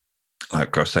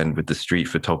I was saying with the street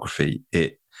photography,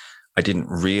 I didn't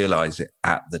realize it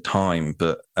at the time,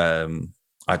 but I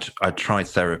tried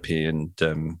therapy and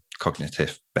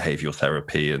cognitive behavioral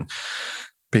therapy, and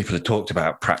people had talked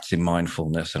about practicing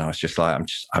mindfulness, and I was just like,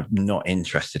 I'm not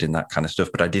interested in that kind of stuff.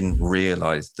 But I didn't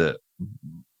realize that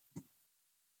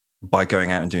by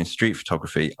going out and doing street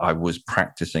photography, I was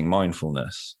practicing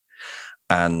mindfulness.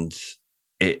 And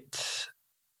it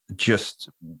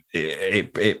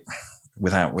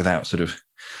without sort of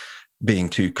being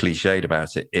too cliched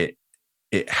about it,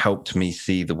 it helped me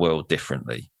see the world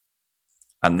differently.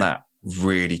 And that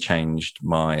really changed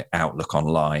my outlook on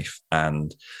life.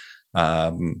 And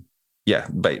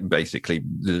basically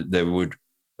there would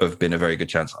have been a very good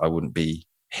chance I wouldn't be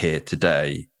here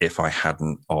today if I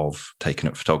hadn't of taken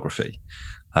up photography.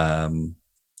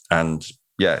 It's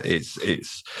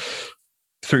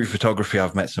through photography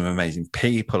I've met some amazing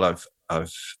people. I've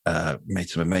made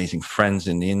some amazing friends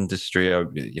in the industry,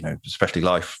 especially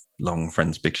lifelong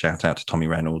friends. Big shout out to Tommy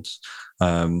Reynolds.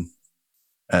 And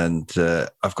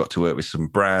I've got to work with some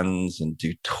brands and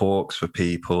do talks for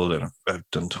people. And I've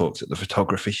done talks at the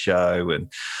photography show. And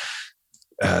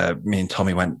me and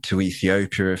Tommy went to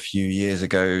Ethiopia a few years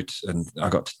ago, and I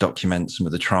got to document some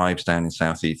of the tribes down in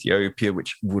South Ethiopia,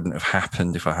 which wouldn't have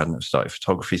happened if I hadn't have started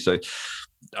photography. So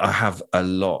I have a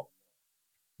lot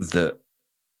to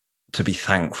be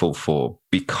thankful for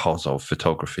because of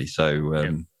photography.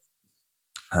 So,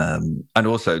 and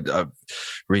also I've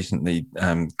recently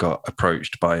got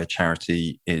approached by a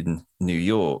charity in New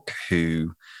York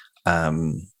who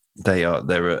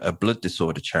they're a blood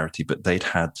disorder charity, but they'd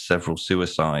had several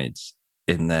suicides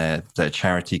in their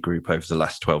charity group over the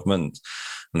last 12 months.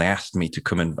 And they asked me to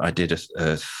come, and I did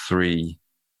a three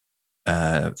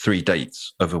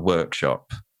dates of a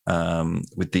workshop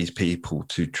with these people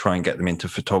to try and get them into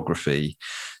photography,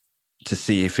 to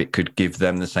see if it could give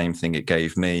them the same thing it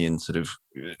gave me, and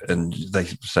they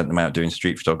sent them out doing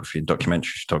street photography and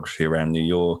documentary photography around New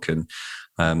York. And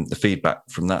the feedback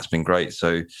from that's been great.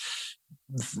 So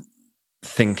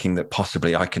thinking that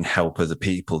possibly I can help other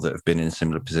people that have been in a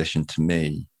similar position to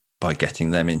me by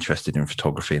getting them interested in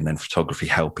photography, and then photography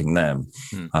helping them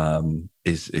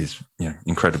is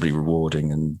incredibly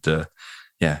rewarding. And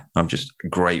I'm just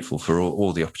grateful for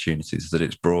all the opportunities that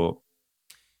it's brought.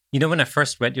 When I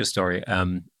first read your story,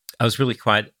 I was really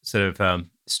quite sort of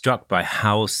struck by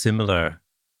how similar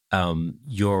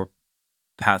your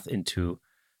path into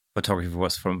photography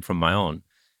was from my own,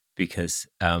 because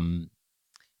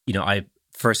I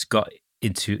first got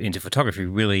into photography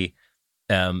really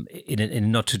in a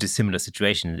not too dissimilar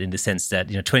situation, in the sense that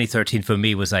 2013 for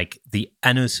me was like the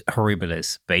annus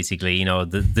horribilis, basically.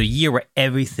 The year where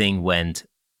everything went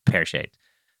pear-shaped.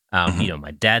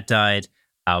 My dad died.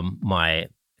 My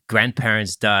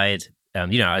grandparents died.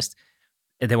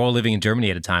 They were all living in Germany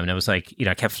at the time, and I was like,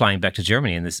 I kept flying back to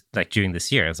Germany, and during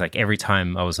this year, it was like every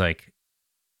time I was like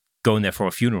going there for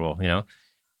a funeral,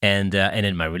 and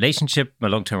then my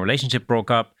long-term relationship broke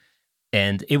up,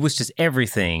 and it was just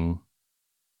everything,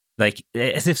 like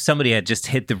as if somebody had just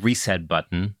hit the reset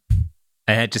button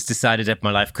and had just decided that my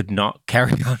life could not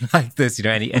carry on like this,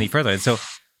 any further. And so,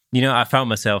 I found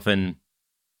myself in,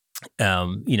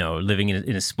 living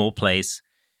in a small place,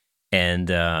 and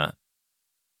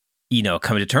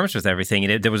coming to terms with everything.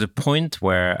 And there was a point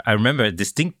where I remember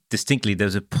distinctly. There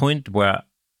was a point where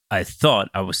I thought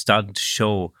I was starting to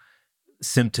show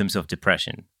symptoms of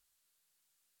depression,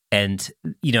 and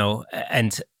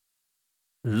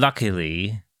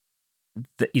luckily,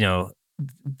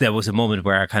 there was a moment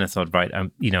where I kind of thought, right,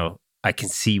 I can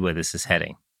see where this is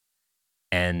heading,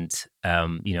 and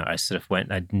I sort of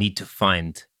went, I need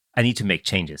to make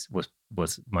changes.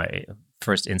 Was my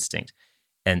first instinct,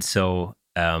 and so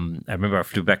I remember I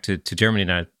flew back to Germany,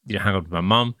 and I hung out with my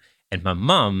mom, and my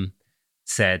mom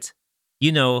said,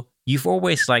 you've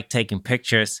always liked taking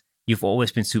pictures. You've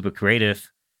always been super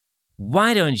creative.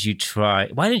 Why don't you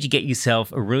get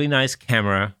yourself a really nice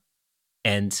camera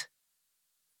and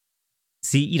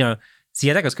see how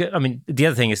that goes? Good. I mean, the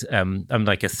other thing is, I'm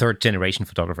like a third generation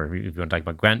photographer. If you want, like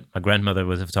my grandmother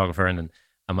was a photographer, and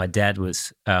my dad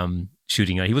was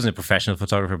shooting. He wasn't a professional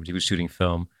photographer, but he was shooting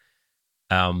film.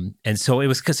 And so it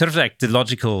was sort of like the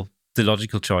logical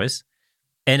choice.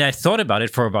 And I thought about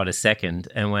it for about a second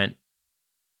and went,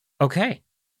 okay,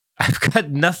 I've got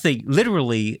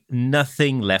literally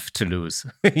nothing left to lose,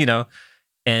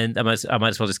 and I might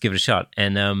as well just give it a shot.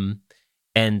 And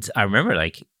I remember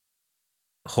like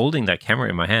holding that camera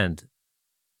in my hand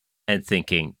and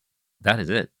thinking, that is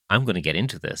it. I'm going to get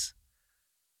into this.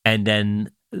 And then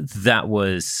that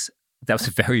was a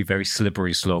very, very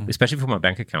slippery slope, especially for my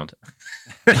bank account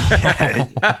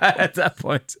at that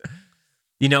point.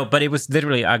 But it was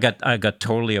literally, I got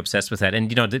totally obsessed with that. And,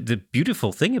 the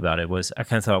beautiful thing about it was I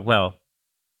kind of thought, well,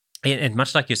 and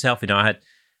much like yourself, I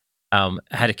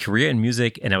had a career in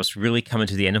music, and I was really coming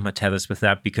to the end of my tether with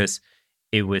that, because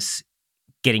it was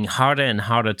getting harder and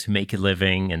harder to make a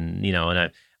living. And, and I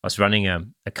was running a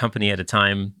company at a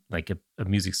time, like a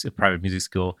private music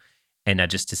school. And I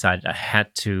just decided I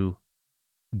had to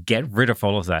get rid of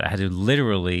all of that. I had to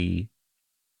literally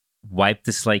wipe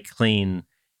the slate clean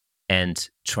and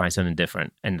try something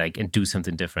different, and do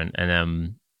something different.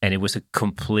 And it was a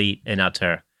complete and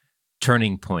utter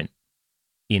turning point,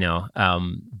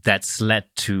 that's led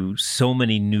to so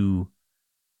many new,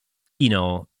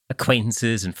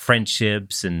 acquaintances and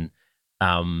friendships and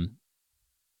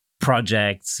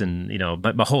projects, and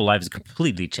my whole life has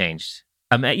completely changed.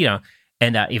 And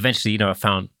eventually, I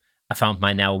found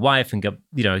my now wife and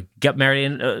got married,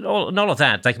 and all of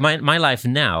that. Like my life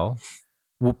now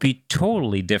would be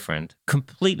totally different,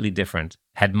 completely different,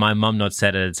 had my mom not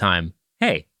said at the time,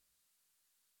 hey,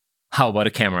 how about a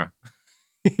camera?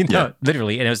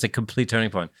 Literally. And it was a complete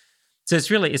turning point. So it's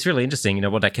really interesting,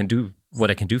 what I can do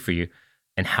for you,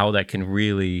 and how that can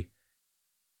really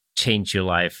change your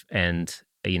life, and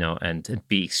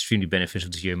be extremely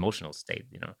beneficial to your emotional state,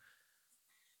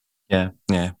 Yeah.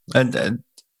 And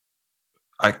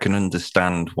I can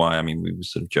understand why. I mean, we were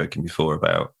sort of joking before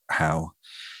about how,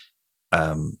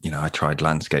 I tried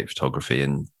landscape photography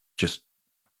and just,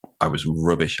 I was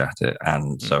rubbish at it.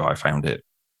 And so I found it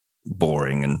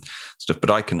boring and stuff,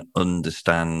 but I can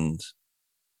understand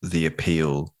the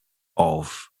appeal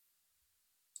of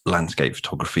landscape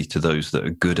photography to those that are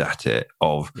good at it,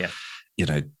 of,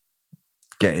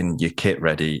 getting your kit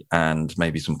ready and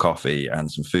maybe some coffee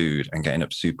and some food and getting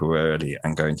up super early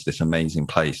and going to this amazing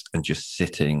place and just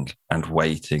sitting and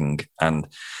waiting and,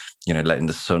 letting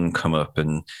the sun come up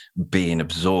and being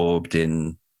absorbed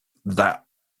in that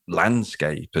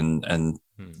landscape and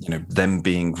them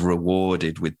being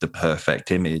rewarded with the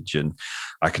perfect image. And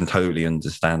I can totally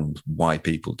understand why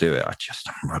people do it.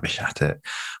 I'm rubbish at it.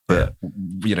 But,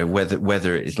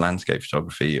 whether it is landscape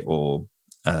photography or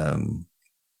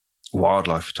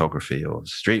wildlife photography or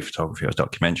street photography or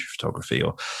documentary photography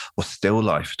or still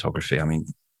life photography. I mean,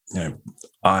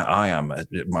 I am,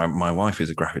 my wife is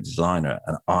a graphic designer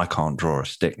and I can't draw a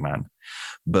stick, man.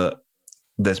 But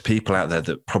there's people out there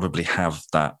that probably have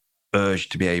that urge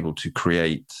to be able to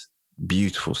create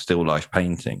beautiful still life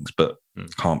paintings, but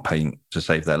can't paint to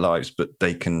save their lives, but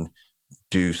they can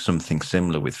do something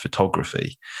similar with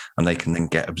photography, and they can then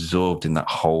get absorbed in that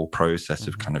whole process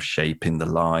of kind of shaping the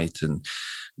light. And,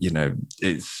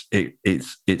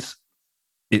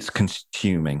 it's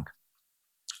consuming.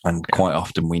 And quite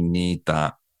often we need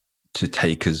that to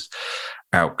take us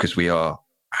out, because we are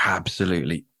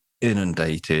absolutely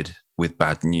inundated with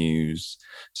bad news,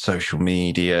 social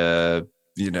media,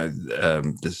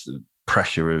 there's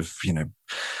pressure of,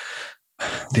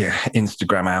 the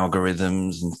Instagram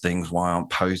algorithms and things. Why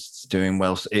aren't posts doing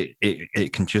well? So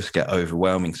it can just get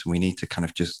overwhelming. So we need to kind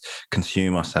of just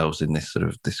consume ourselves in this sort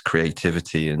of this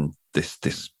creativity and this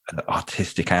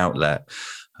artistic outlet.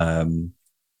 And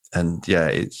yeah,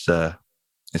 it's an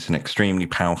extremely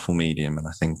powerful medium. And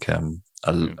I think, and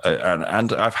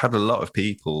I've had a lot of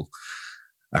people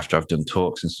after I've done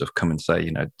talks and stuff come and say,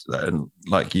 and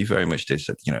like you very much did,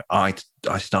 said, I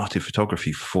started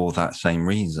photography for that same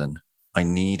reason. I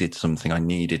needed something. I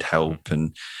needed help,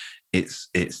 and it's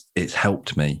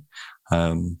helped me.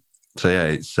 So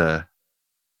yeah, it's a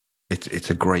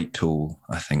great tool,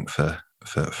 I think, for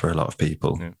a lot of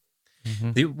people. Yeah.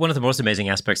 Mm-hmm. One of the most amazing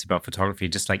aspects about photography,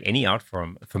 just like any art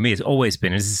form, for me, has always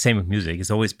been, and it's the same with music,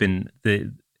 it's always been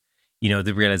the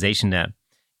realization that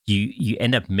you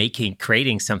end up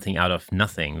creating something out of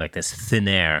nothing, like this thin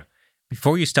air.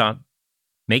 Before you start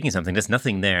making something, there's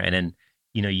nothing there. And then,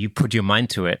 you put your mind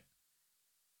to it.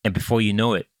 And before you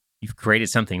know it, you've created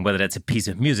something, whether that's a piece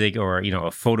of music or, a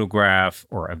photograph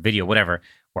or a video, whatever,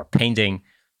 or a painting.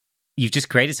 You've just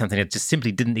created something that just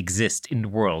simply didn't exist in the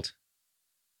world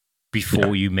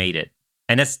before you made it.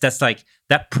 And that's like,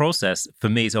 that process for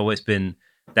me has always been,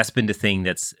 that's been the thing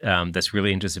that's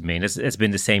really interested me. And it's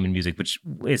been the same in music, which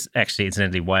is actually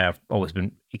incidentally why I've always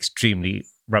been extremely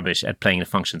rubbish at playing the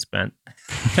functions band.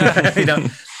 But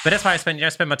that's why I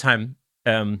spend my time,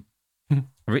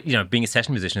 being a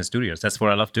session musician in studios. That's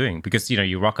what I love doing, because,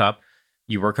 you rock up,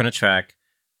 you work on a track,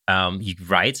 you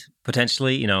write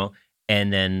potentially,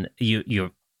 and then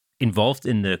you're involved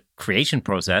in the creation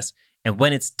process. And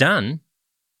when it's done,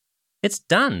 it's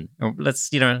done.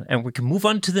 And we can move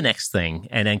on to the next thing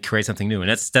and then create something new. And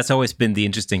that's always been the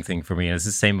interesting thing for me. And it's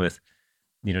the same with,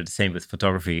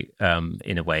 photography,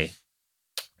 in a way.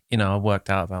 I worked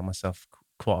out about myself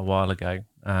quite a while ago,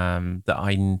 that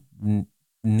I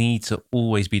need to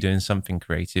always be doing something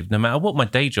creative, no matter what my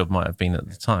day job might have been at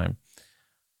the time,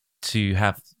 to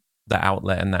have that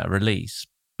outlet and that release.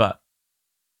 But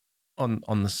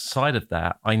on the side of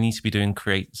that, I need to be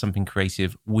create something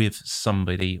creative with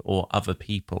somebody or other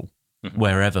people,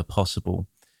 wherever possible,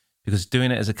 because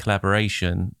doing it as a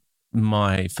collaboration,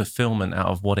 my fulfillment out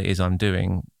of what it is I'm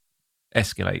doing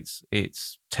escalates.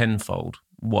 It's tenfold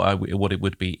what it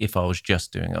would be if I was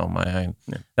just doing it on my own.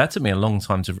 Yeah. That took me a long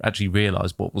time to actually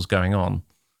realize what was going on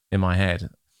in my head.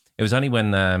 It was only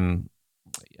when, a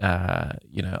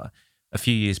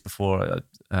few years before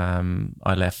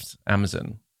I left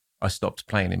Amazon, I stopped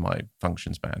playing in my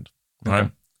functions band. Right,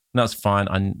 and that's fine.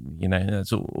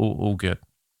 It's all good.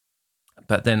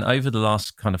 But then over the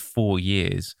last kind of 4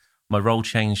 years, my role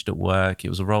changed at work. It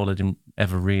was a role I didn't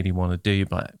ever really want to do,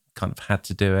 but I kind of had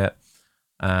to do it.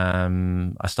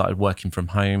 I started working from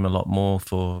home a lot more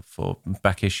for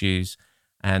back issues,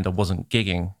 and I wasn't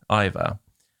gigging either.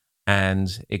 And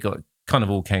it kind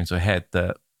of all came to a head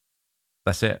that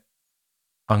that's it.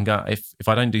 If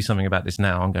I don't do something about this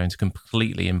now, I'm going to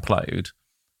completely implode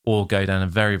or go down a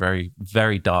very, very,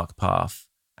 very dark path,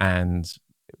 and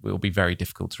it will be very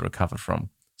difficult to recover from.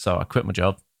 So I quit my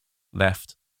job,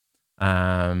 left.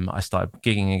 I started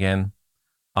gigging again.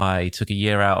 I took a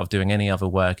year out of doing any other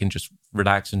work and just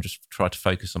relaxed and just tried to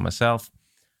focus on myself.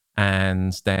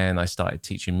 And then I started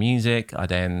teaching music. I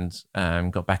then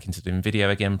got back into doing video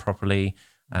again properly,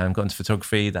 got into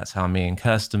photography. That's how me and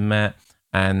Kirsten met.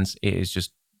 And it is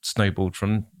just snowballed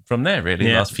from there, really,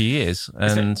 the last few years.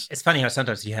 And it's funny how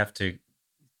sometimes you have to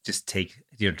just take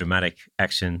your dramatic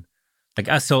action. Like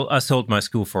I sold my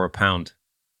school for £1.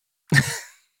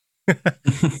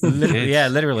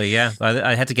 Literally.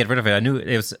 I had to get rid of it. I knew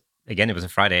it was a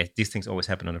Friday. These things always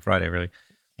happen on a Friday, really.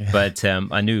 Yeah. But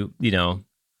I knew,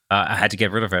 I had to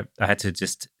get rid of it. I had to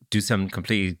just do something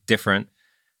completely different.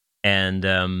 And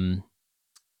I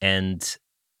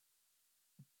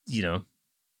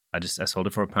sold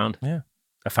it for £1. Yeah.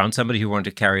 I found somebody who wanted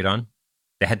to carry it on.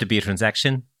 There had to be a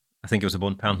transaction. I think it was a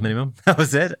 £1 minimum. That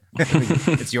was it.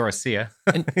 It's yours, see ya.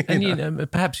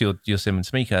 and perhaps you're similar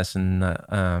to me, Kirsten.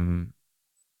 I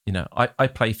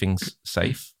play things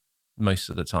safe most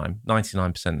of the time,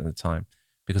 99% of the time,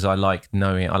 because I like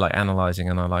analyzing,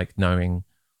 and I like knowing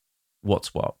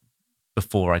what's what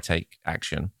before I take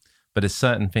action. But there's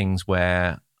certain things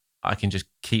where I can just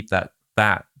keep that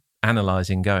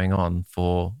analyzing going on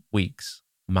for weeks,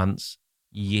 months,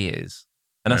 years.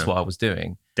 And that's what I was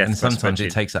doing. And sometimes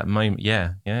it takes that moment.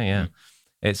 Yeah.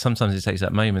 Sometimes it takes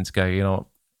that moment to go,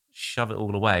 shove it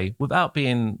all away without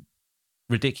being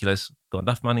ridiculous. Got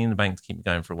enough money in the bank to keep me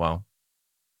going for a while.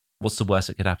 What's the worst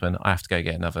that could happen? I have to go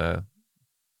get another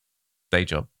day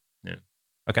job. Yeah.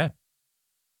 Okay.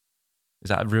 Is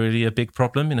that really a big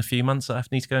problem in a few months that I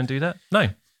need to go and do that? No.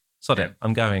 Sod it.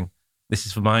 I'm going. This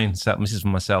is for this is for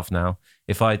myself now.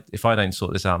 If I don't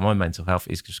sort this out, my mental health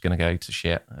is just going to go to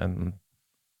shit. And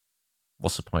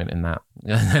what's the point in that?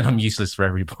 I'm useless for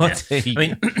everybody. Yeah. I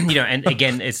mean, and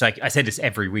again, it's like I say this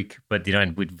every week, but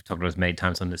and we've talked about this many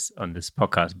times on this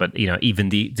podcast. But even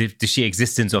the sheer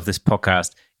existence of this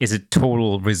podcast is a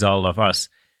total result of us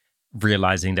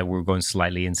realizing that we're going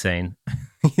slightly insane.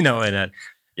 And that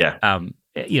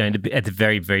at the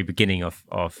very, very beginning of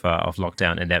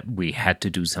lockdown, and that we had to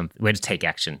do something. We had to take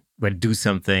action. We had to do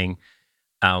something.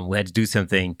 We had to do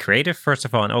something creative first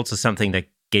of all, and also something that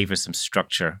gave us some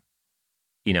structure.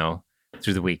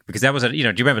 Through the week, because that was do you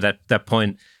remember that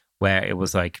point where it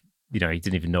was like, you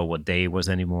didn't even know what day it was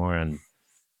anymore, and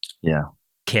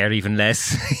cared even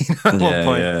less at one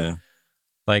point. Yeah.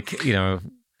 Like,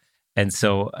 and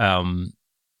so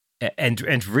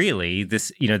and really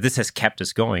this this has kept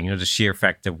us going. The sheer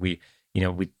fact that we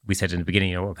said in the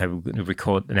beginning, okay, we're going to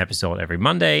record an episode every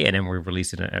Monday, and then we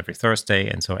release it every Thursday,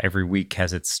 and so every week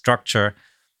has its structure,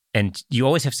 and you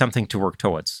always have something to work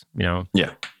towards.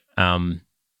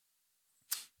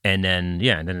 And then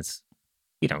it's,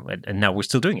 and now we're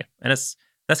still doing it. And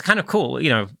that's kind of cool.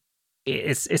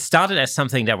 It started as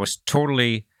something that was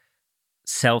totally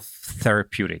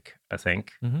self-therapeutic, I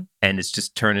think. Mm-hmm. And it's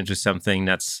just turned into something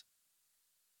that's,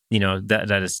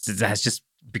 that has just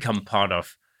become part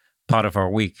of our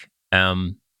week.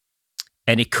 And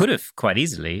it could have quite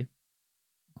easily,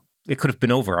 it could have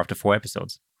been over after 4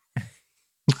 episodes.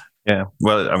 Yeah.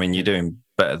 Well, I mean, you're doing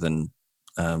better than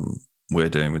we're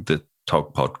doing with the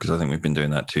Tog Pod, because I think we've been doing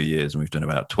that 2 years and we've done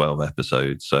about 12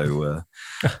 episodes. So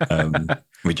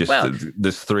we just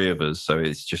there's 3 of us, so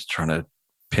it's just trying to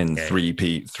pin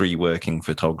three working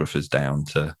photographers down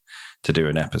to do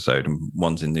an episode, and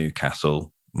one's in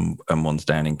Newcastle and one's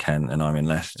down in Kent and I'm in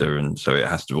Leicester, and so it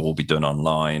has to all be done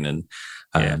online. And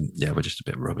we're just a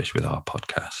bit rubbish with our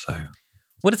podcast. So.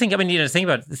 Well, the thing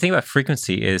about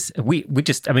frequency is we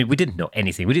didn't know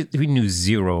anything. We knew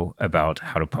zero about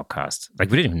how to podcast. Like,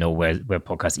 we didn't even know where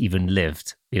podcasts even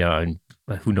lived. And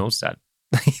who knows that?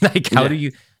 How do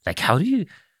you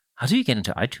get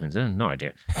into iTunes? I have no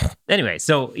idea. Anyway,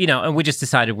 so and we just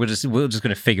decided we're just going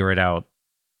to figure it out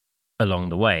along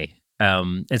the way.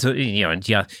 And so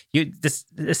this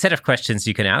set of questions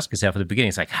you can ask yourself at the beginning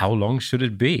is like, how long should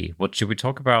it be? What should we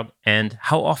talk about? And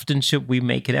how often should we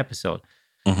make an episode?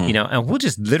 Mm-hmm. And we'll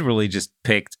just literally just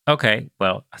picked, okay,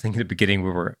 well, I think in the beginning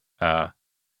we were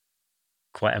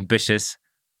quite ambitious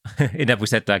in that we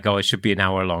said like, it should be an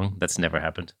hour long. That's never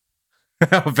happened.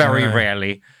 Very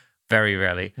rarely.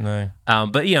 No.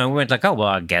 But we went like, oh, well,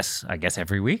 I guess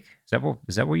every week.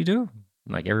 Is that what you do?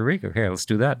 Like every week? Okay, let's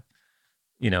do that.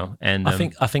 And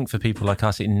I think for people like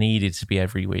us, it needed to be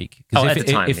every week. Because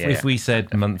if we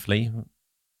said monthly,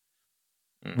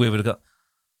 we would have got.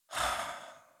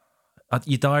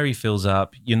 Your diary fills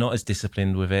up. You're not as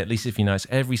disciplined with it. At least if you know it's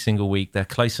every single week, they're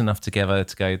close enough together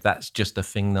to go, that's just a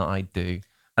thing that I do.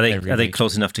 Are they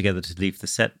close enough together to leave the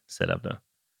set up though?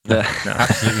 No,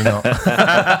 absolutely not.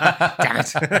 Damn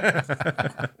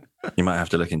it. You might have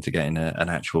to look into getting an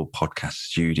actual podcast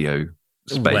studio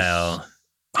space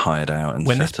hired out. And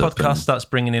when this podcast starts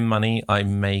bringing in money, I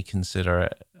may consider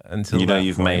it. Until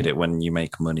you've made it when you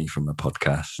make money from a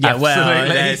podcast. Yeah, well,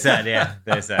 there's that. Yeah,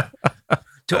 there's that.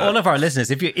 To all of our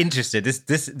listeners, if you're interested, this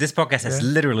podcast has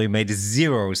literally made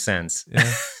 0 sense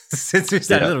since we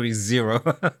started. Literally 0.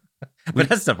 But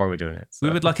that's not why we're doing it. So.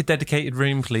 We would like a dedicated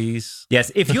room, please.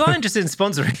 Yes, if you are interested in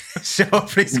sponsoring the show,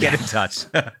 please get in touch.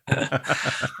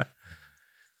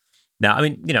 No, I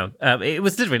mean, it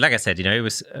was literally, like I said, it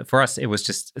was for us. It was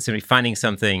just simply finding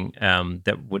something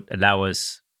that would allow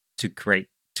us to create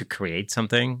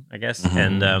something, I guess.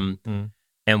 Mm-hmm.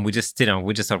 And we just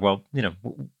thought, well,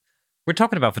 we're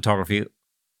talking about photography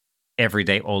every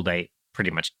day, all day, pretty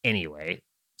much anyway.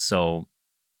 So,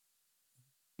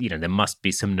 there must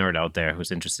be some nerd out there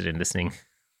who's interested in listening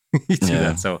to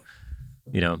that. So,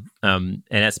 and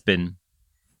that's been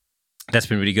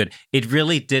really good. It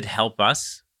really did help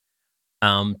us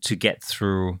to get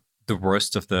through the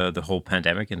worst of the whole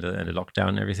pandemic and the lockdown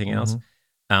and everything else.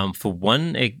 For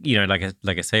one,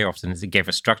 like I say often, it gave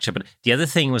us structure. But the other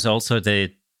thing was also that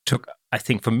it took, I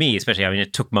think for me especially,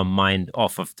 it took my mind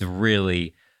off of the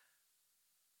really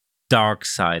dark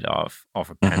side of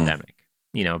a pandemic,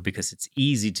 you know, because it's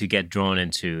easy to get drawn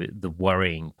into the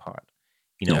worrying part.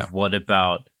 You know, what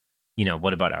about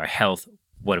our health?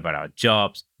 What about our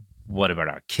jobs? What about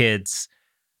our kids?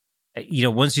 You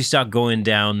know, once you start going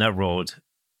down that road,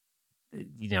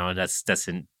 you know, that's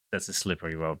a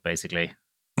slippery road, basically.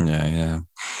 Yeah.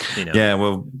 You know? Yeah.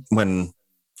 Well, when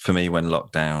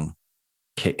lockdown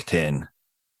kicked in,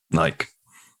 like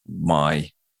my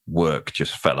work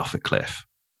just fell off a cliff.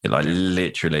 Like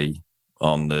literally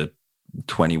on the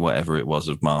 20 whatever it was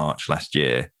of March last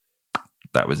year,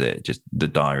 that was it. Just the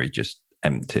diary just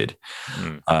emptied.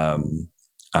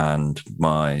 And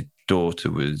my daughter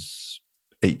was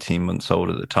 18 months old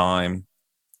at the time,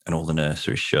 and all the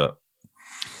nurseries shut.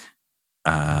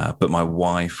 But my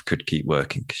wife could keep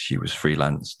working because she was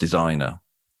freelance designer.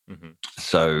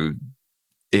 So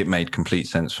it made complete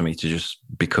sense for me to just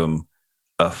become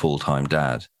a full-time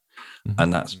dad.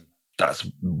 And that's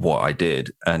what I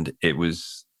did. And it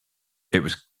was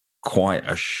quite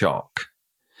a shock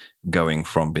going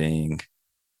from being,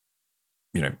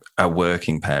 you know, a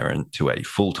working parent to a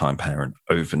full-time parent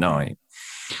overnight.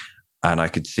 And I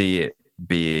could see it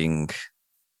being,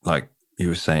 like you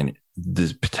were saying,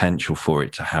 there's potential for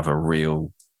it to have a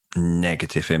real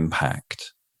negative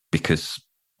impact because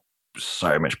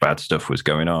so much bad stuff was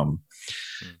going on.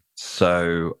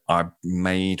 So I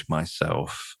made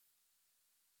myself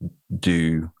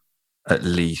do at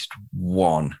least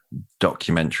one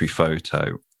documentary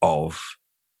photo of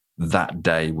that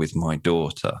day with my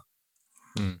daughter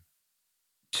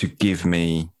to give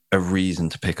me a reason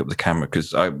to pick up the camera,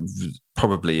 because I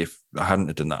probably, if I hadn't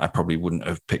have done that, I probably wouldn't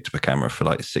have picked up a camera for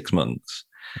like 6 months,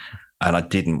 and I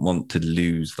didn't want to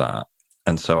lose that.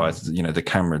 And so the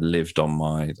camera lived on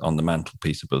the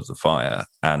mantelpiece above the fire,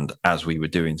 and as we were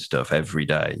doing stuff every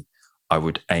day, I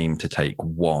would aim to take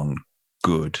one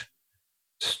good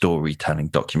storytelling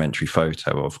documentary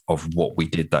photo of what we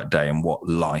did that day and what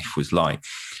life was like,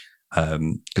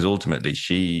 because ultimately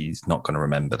she's not going to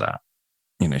remember that.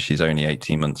 You know, she's only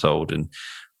 18 months old, and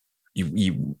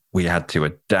we had to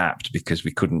adapt because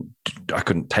I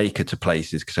couldn't take her to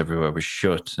places because everywhere was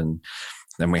shut. And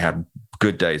then we had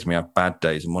good days and we had bad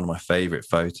days. And one of my favorite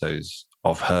photos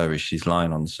of her is she's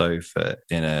lying on the sofa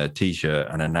in a t-shirt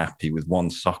and a nappy with one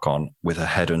sock on with her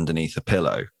head underneath a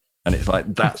pillow. And it's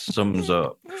like, that sums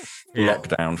up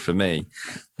lockdown for me.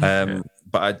 But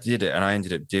I did it, and I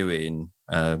ended up doing,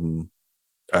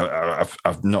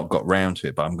 I've not got round to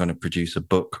it, but I'm going to produce a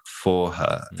book for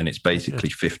her. And it's basically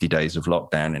 50 days of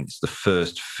lockdown. And it's the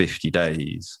first 50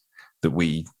 days that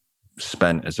we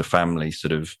spent as a family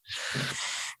sort of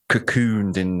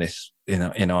cocooned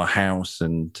in our house.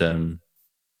 And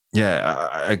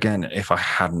again, if I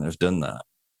hadn't have done that,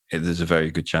 there's a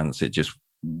very good chance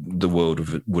the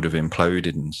world would have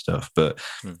imploded and stuff. But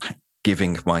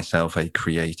giving myself a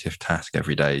creative task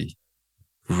every day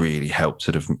really helped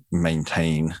sort of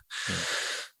maintain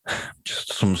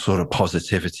just some sort of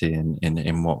positivity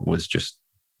in what was just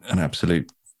an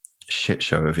absolute shit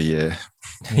show of a year.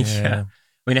 Yeah.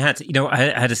 I mean, I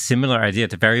had a similar idea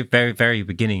at the very, very, very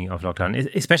beginning of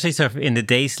lockdown, especially sort of in the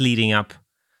days leading up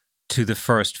to the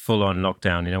first full-on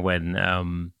lockdown, you know, when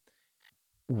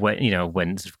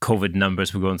sort of COVID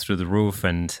numbers were going through the roof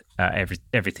and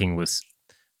everything was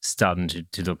starting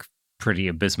to look pretty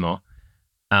abysmal.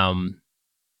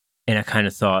 And I kind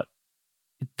of thought,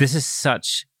 this is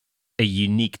such a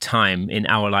unique time in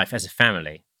our life as a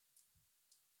family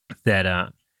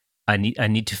that I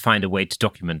need to find a way to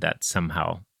document that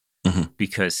somehow.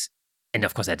 Because, and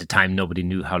of course, at the time, nobody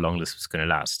knew how long this was going to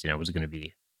last. You know, was it going to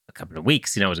be a couple of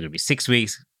weeks? You know, was it going to be 6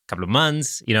 weeks, a couple of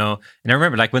months? You know, and I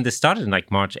remember like when this started in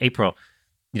like March, April,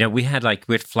 you know, we had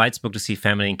flights booked to see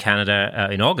family in Canada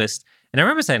in August. And I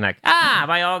remember saying like,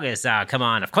 by August, come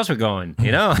on, of course we're going,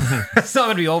 you know? It's not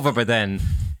going to be over by then.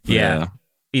 Yeah.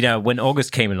 You know, when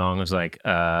August came along, I was like,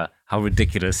 how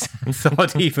ridiculous I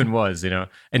thought it even was, you know?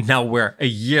 And now we're a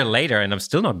year later and I'm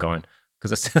still not going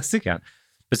because I still can't.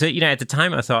 But so, you know, at the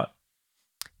time I thought,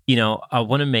 you know, I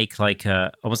want to make like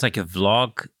almost like a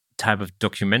vlog type of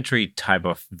documentary type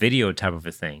of video type of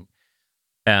a thing.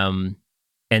 And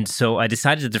so I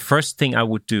decided that the first thing I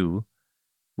would do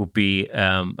would be,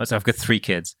 so I've got 3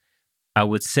 kids. I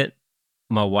would sit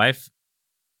my wife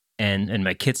and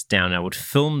my kids down. I would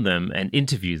film them and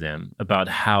interview them about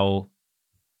how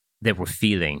they were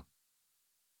feeling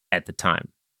at the time.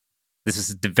 This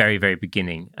is the very, very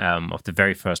beginning of the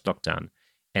very first lockdown.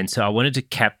 And so I wanted to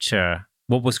capture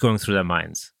what was going through their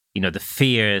minds. You know, the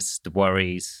fears, the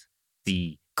worries,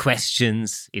 the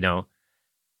questions, you know,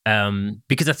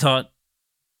 because I thought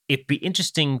it'd be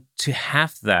interesting to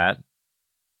have that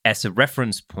as a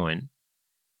reference point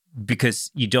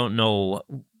because you don't know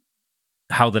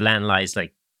how the land lies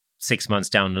like 6 months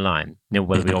down the line,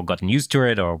 whether we all gotten used to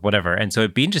it or whatever. And so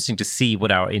it'd be interesting to see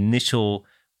what our initial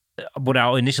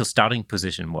starting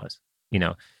position was,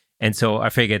 And so I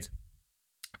figured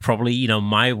probably,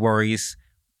 my worries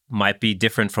might be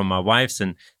different from my wife's,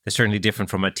 and they're certainly different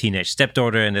from my teenage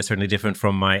stepdaughter, and they're certainly different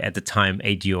from my, at the time,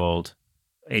 8-year-old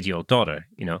daughter,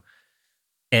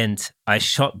 And I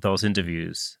shot those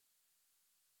interviews.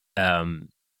 And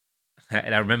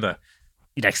I remember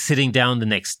like sitting down the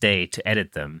next day to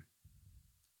edit them,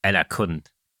 and I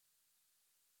couldn't,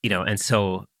 and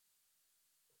so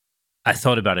I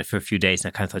thought about it for a few days,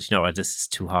 and I kind of thought, this is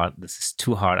too hard. This is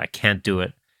too hard. I can't do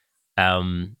it.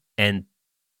 And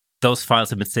those files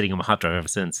have been sitting on my hard drive ever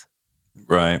since.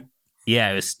 Right.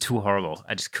 Yeah, it was too horrible.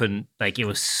 I just couldn't, it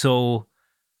was so,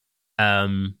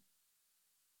 it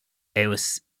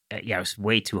was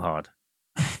way too hard.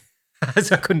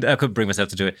 So I couldn't bring myself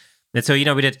to do it. And so, we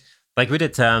did a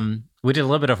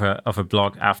little bit of a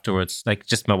blog afterwards, like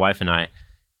just my wife and I.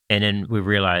 And then we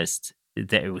realized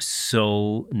that it was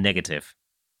so negative,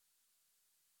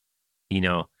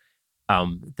 that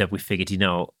we figured,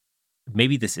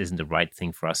 maybe this isn't the right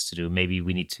thing for us to do. Maybe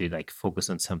we need to focus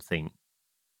on something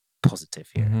positive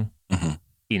here,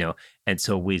 and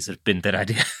so we sort of been that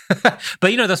idea.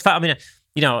 But that's fine. I mean,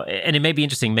 and it may be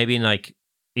interesting. Maybe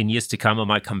in years to come, I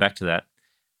might come back to that.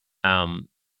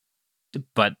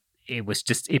 But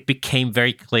it became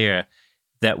very clear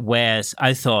that whereas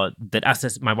I thought that us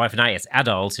as my wife and I as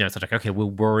adults, I thought okay, we're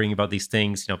worrying about these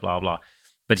things, blah blah.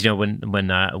 But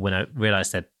when I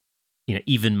realized that,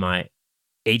 even my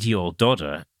 8-year-old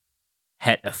daughter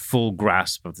had a full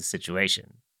grasp of the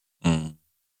situation,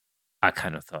 I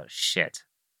kind of thought, shit,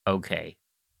 okay,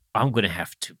 I'm gonna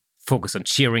have to focus on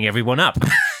cheering everyone up.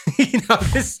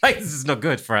 This is not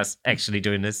good for us actually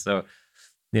doing this. So,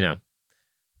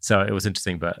 so it was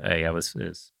interesting, but I was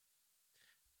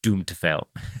doomed to fail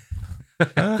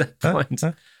at that point.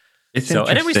 And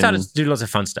then we started to do lots of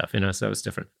fun stuff, so it was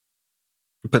different.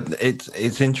 But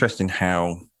it's interesting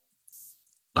how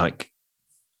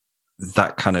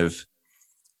that kind of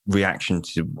reaction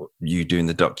to you doing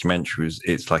the documentary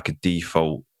it's like a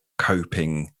default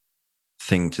coping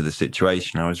thing to the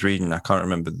situation. I was reading, I can't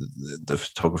remember the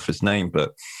photographer's name,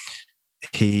 but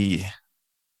his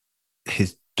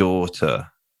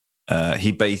daughter,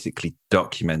 he basically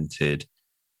documented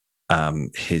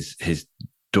his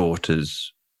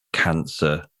daughter's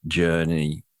cancer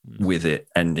journey, with it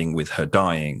ending with her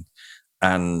dying.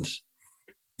 And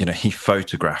he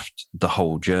photographed the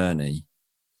whole journey,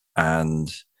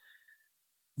 and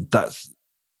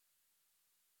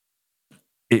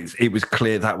it was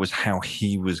clear that was how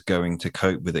he was going to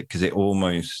cope with it, because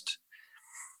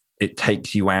it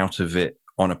takes you out of it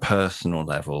on a personal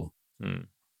level.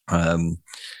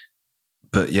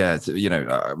 But yeah,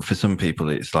 for some people,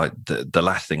 it's like the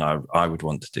last thing I would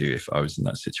want to do if I was in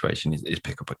that situation is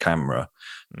pick up a camera.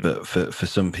 But for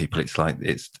some people, it's like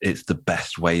it's the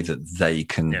best way that they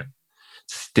can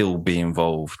still be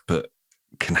involved, but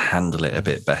can handle it a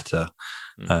bit better.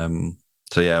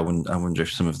 So yeah, I wonder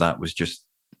if some of that was just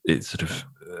it's sort of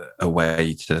a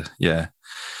way to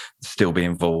still be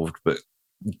involved, but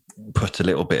put a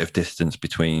little bit of distance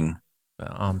between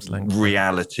arm's length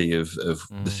reality of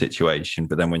the situation.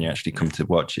 But then when you actually come to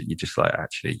watch it, you're just like,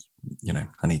 actually,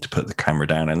 I need to put the camera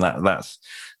down. And that's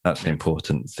the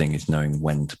important thing, is knowing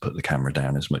when to put the camera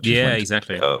down as much as when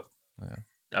exactly. to pick it up.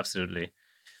 Absolutely.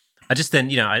 I just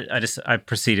then, I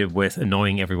proceeded with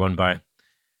annoying everyone by,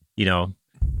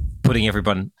 putting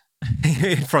everyone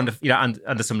in front of,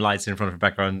 under some lights in front of the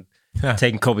background,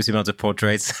 taking copious amounts of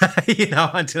portraits,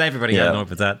 until everybody got annoyed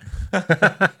with that.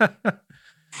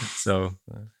 So,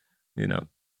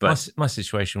 but my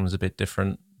situation was a bit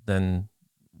different than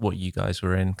what you guys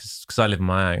were in, because I live on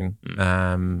my own.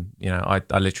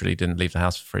 I literally didn't leave the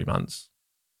house for 3 months,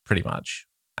 pretty much,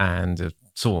 and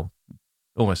saw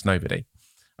almost nobody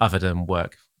other than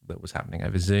work that was happening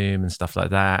over Zoom and stuff like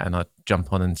that. And I'd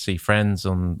jump on and see friends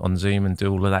on Zoom and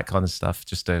do all of that kind of stuff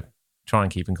just to try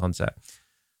and keep in contact.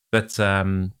 But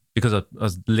because I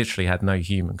literally had no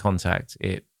human contact,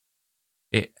 it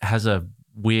has a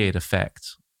weird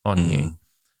effect on you,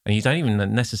 and you don't even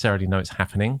necessarily know it's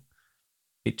happening.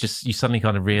 You suddenly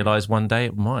kind of realize one day,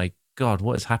 my God,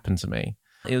 what has happened to me?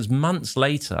 It was months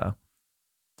later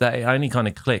that it only kind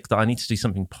of clicked that I need to do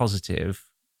something positive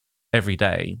every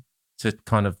day to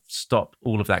kind of stop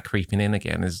all of that creeping in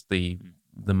again as the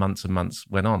months and months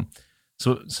went on.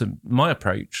 So my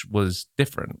approach was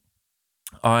different.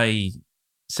 I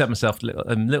set myself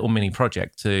a little mini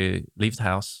project to leave the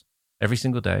house every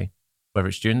single day, whether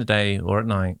it's during the day or at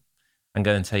night, and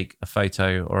go and take a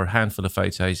photo or a handful of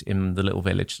photos in the little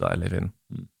village that I live in.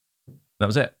 That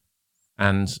was it.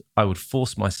 And I would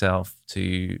force myself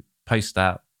to post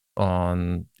that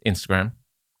on Instagram.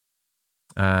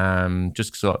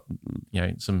 Just because,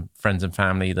 some friends and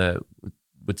family that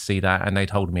would see that, and they'd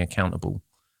hold me accountable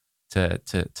to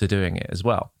doing it as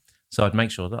well. So I'd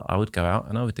make sure that I would go out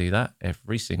and I would do that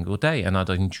every single day, and I'd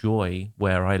enjoy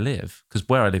where I live, because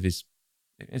where I live it's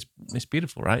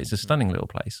beautiful, right? It's a stunning little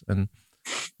place, and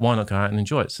why not go out and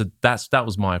enjoy it? So that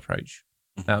was my approach.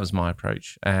 That was my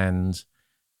approach, and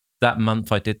that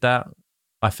month I did that,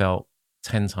 I felt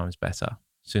 10 times better.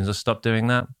 As soon as I stopped doing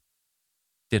that,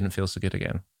 didn't feel so good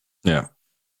again. Yeah.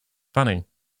 Funny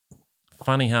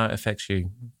how it affects you,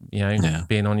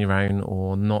 being on your own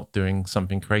or not doing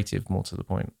something creative, more to the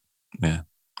point. Yeah.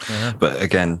 But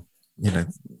again,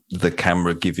 the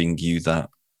camera giving you that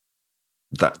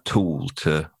tool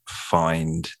to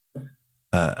find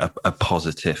a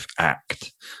positive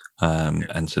act,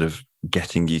 and sort of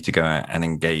getting you to go out and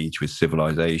engage with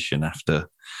civilization after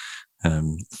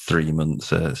 3 months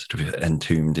sort of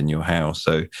entombed in your house.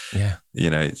 So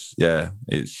it's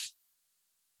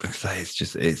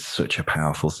such a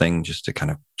powerful thing just to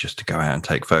go out and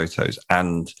take photos.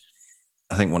 And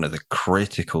I think one of the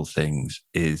critical things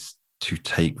is to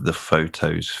take the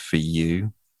photos for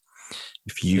you.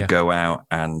 If you go out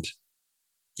and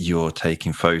you're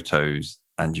taking photos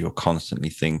and you're constantly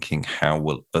thinking, how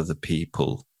will other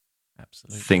people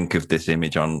think of this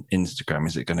image on Instagram?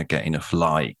 Is it going to get enough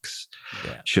likes?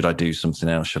 Yeah. Should I do something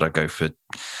else? Should I go for,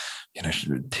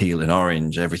 teal and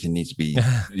orange? Everything needs to be,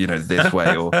 this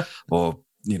way, or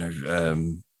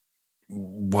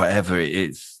whatever it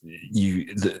is.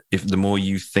 If the more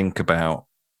you think about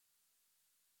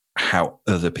how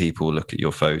other people look at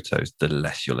your photos, the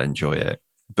less you'll enjoy it.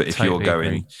 But if you're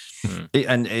going,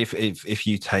 and if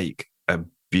you take a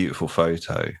beautiful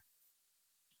photo,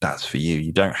 that's for you.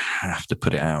 You don't have to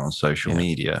put it out on social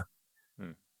media.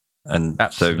 And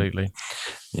absolutely,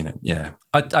 so,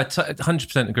 I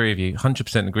 100% agree with you.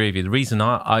 100% agree with you. The reason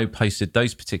I posted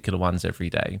those particular ones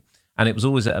every day, and it was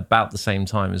always at about the same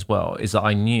time as well, is that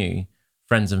I knew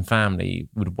friends and family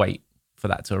would wait for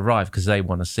that to arrive because they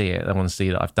want to see it. They want to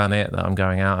see that I've done it, that I'm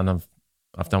going out and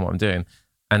I've done what I'm doing,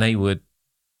 and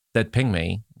they'd ping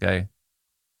me, go,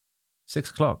 6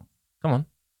 o'clock. Come on,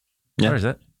 where is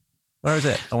it? Where is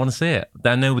it? I want to see it.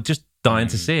 Then they were just dying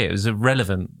to see it. It was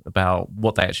irrelevant about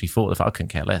what they actually thought. I couldn't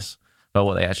care less about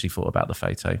what they actually thought about the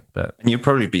photo. But you'd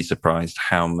probably be surprised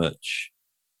how much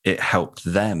it helped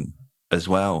them as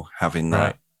well, having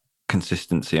that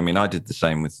consistency. I mean, I did the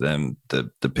same with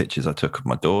the pictures I took of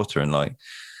my daughter, and like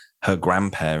her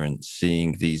grandparents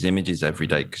seeing these images every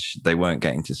day because they weren't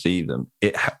getting to see them.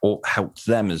 It helped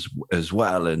them as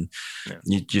well. And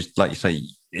you just, like you say,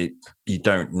 you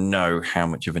don't know how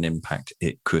much of an impact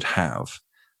it could have.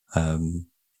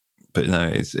 But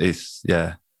no, it's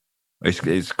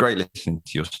great listening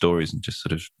to your stories and just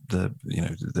sort of the.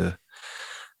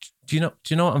 Do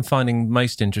you know what I'm finding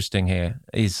most interesting here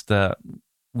is that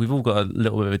we've all got a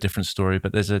little bit of a different story,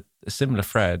 but there's a similar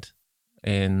thread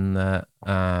in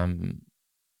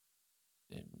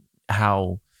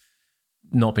how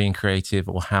not being creative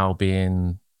or how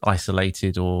being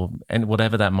isolated and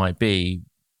whatever that might be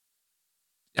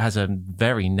has a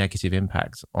very negative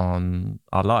impact on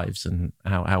our lives and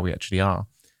how we actually are.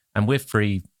 And we're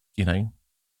free,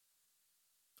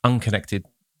 unconnected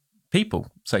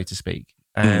people, so to speak.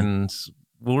 And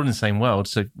we're all in the same world.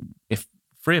 So if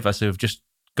 3 of us who have just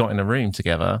got in a room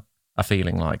together are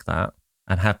feeling like that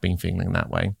and have been feeling that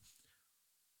way,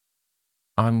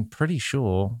 I'm pretty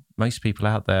sure most people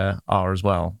out there are as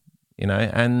well.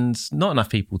 And not enough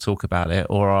people talk about it,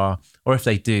 or if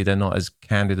they do, they're not as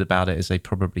candid about it as they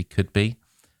probably could be.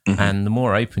 Mm-hmm. And the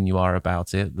more open you are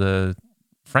about it,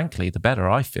 frankly, the better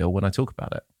I feel when I talk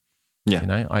about it.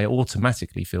 Yeah. I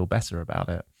automatically feel better about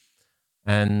it.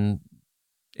 And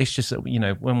it's just,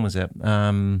 when was it?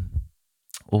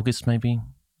 August, maybe?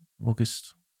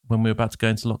 August, when we were about to go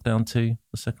into lockdown 2,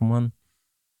 the second one?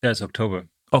 Yeah, it's October.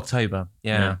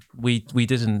 Yeah. We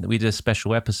did a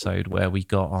special episode where we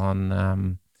got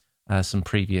on some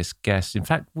previous guests. In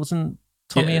fact, wasn't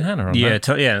Tommy and Hannah on that?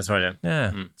 That's right.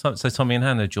 Yeah. So Tommy and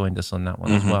Hannah joined us on that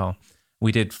one as well.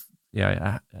 We did.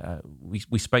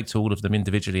 We spoke to all of them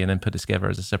individually and then put it together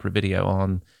as a separate video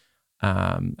on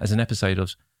as an episode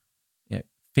of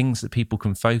things that people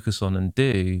can focus on and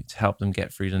do to help them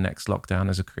get through the next lockdown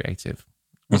as a creative.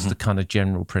 Was the kind of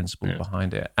general principle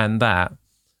behind it, and that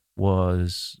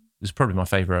was probably my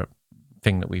favorite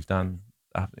thing that we've done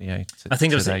I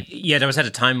think there was at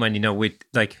a time when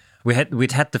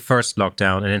we'd had the first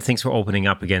lockdown, and then things were opening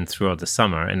up again throughout the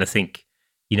summer. And I think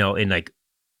in like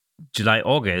July,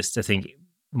 August, I think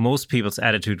most people's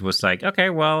attitude was like, okay,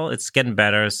 well, it's getting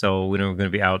better, so we're going to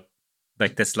be out,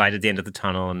 like this light at the end of the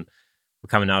tunnel, and we're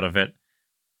coming out of it.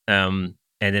 And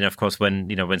then, of course,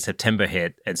 when September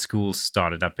hit and schools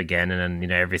started up again, and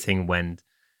then everything went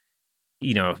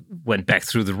back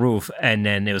through the roof, and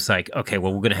then it was like, okay,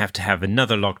 well, we're going to have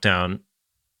another lockdown.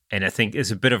 And I think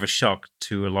it's a bit of a shock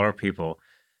to a lot of people,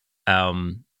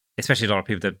 especially a lot of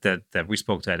people that we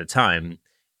spoke to at the time,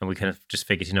 and we kind of just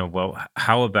figured, well,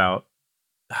 how about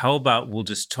we'll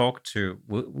just talk to,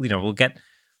 we'll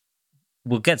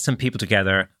get some people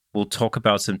together. We'll talk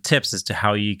about some tips as to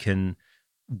how you can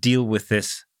deal with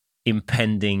this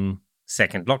impending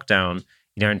second lockdown,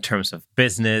 in terms of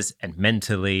business and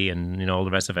mentally and, all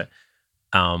the rest of it.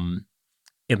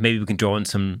 If maybe we can draw on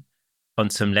some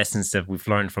lessons that we've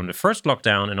learned from the first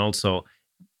lockdown, and also,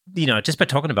 just by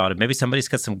talking about it, maybe somebody's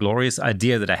got some glorious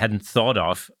idea that I hadn't thought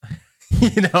of.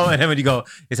 And then when somebody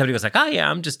goes like, oh yeah,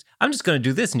 I'm just going to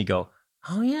do this. And you go,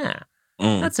 oh yeah,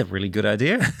 that's a really good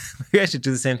idea. Maybe I should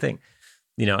do the same thing,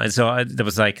 And so there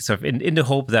was like, sort of in the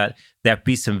hope that there'd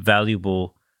be some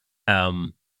valuable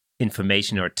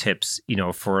information or tips,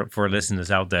 for listeners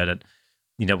out there that,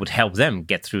 would help them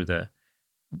get through the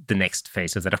next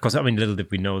phase of that. Of course, little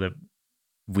did we know that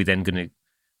we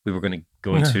were going to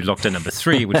go into lockdown number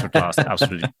 3, which would last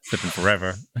absolutely flipping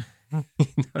forever.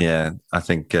 Yeah, I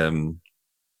think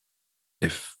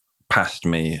if past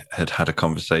me had a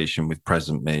conversation with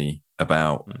present me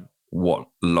about what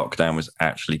lockdown was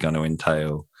actually going to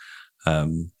entail,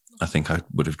 I think I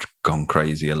would have gone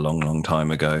crazy a long, long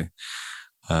time ago.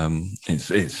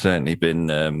 It's certainly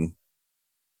been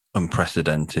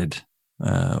unprecedented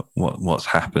what's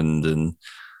happened, and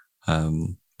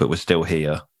but we're still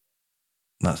here.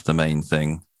 That's the main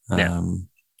thing.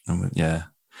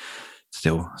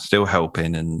 Still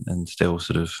helping and still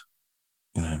sort of,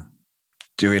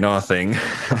 doing our thing.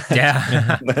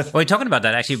 Yeah. Well, we're talking about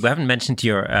that. Actually, we haven't mentioned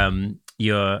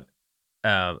your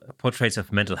Portraits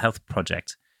of Mental Health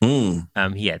project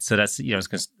yet. So that's, I was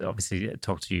going to obviously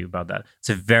talk to you about that. It's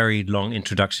a very long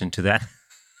introduction to that.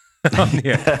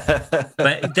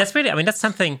 But that's really,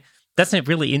 that's a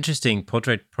really interesting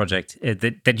portrait project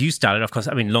that you started, of course,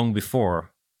 long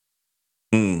before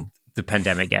the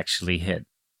pandemic actually hit.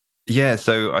 Yeah,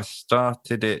 so I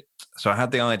started it. So I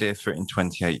had the idea for it in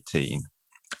 2018,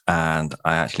 and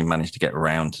I actually managed to get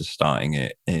around to starting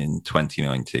it in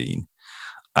 2019,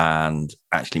 and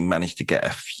actually managed to get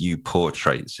a few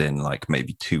portraits in, like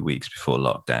maybe 2 weeks before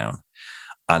lockdown.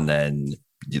 And then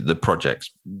the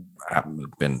project's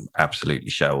been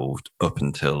absolutely shelved up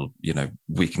until,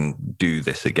 we can do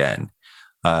this again.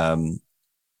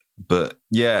 But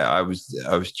yeah, I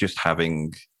was just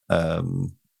having,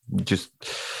 just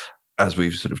as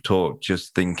we've sort of talked,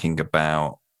 just thinking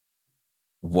about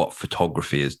what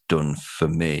photography has done for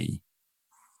me.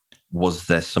 Was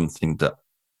there something that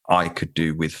I could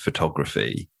do with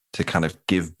photography to kind of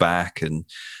give back and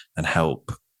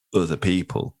help other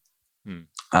people?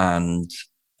 And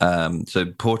so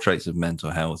Portraits of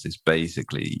Mental Health is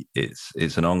basically,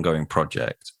 it's an ongoing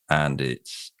project, and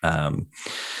it's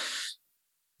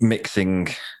mixing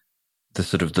the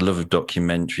sort of the love of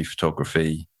documentary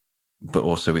photography, but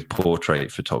also with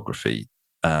portrait photography,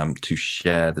 to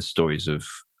share the stories of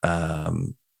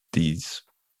these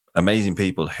amazing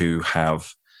people who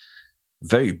have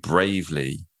very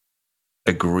bravely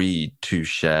agreed to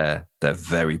share their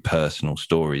very personal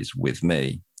stories with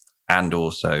me, and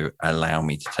also allow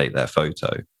me to take their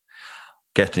photo.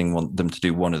 Getting them to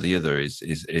do one or the other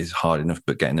is hard enough,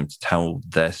 but getting them to tell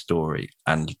their story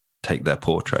and take their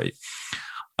portrait.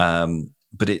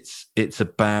 But it's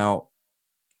about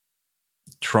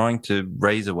trying to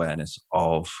raise awareness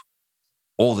of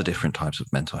all the different types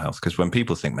of mental health. Because when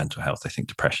people think mental health, they think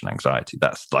depression, anxiety.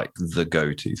 That's like the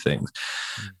go-to things.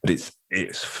 But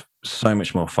it's so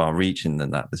much more far-reaching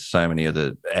than that. There's so many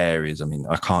other areas.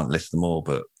 I can't list them all,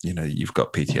 but you've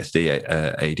got PTSD,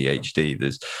 ADHD.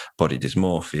 There's body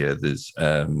dysmorphia. There's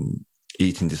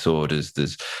eating disorders.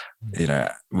 There's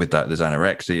with that, there's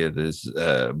anorexia. There's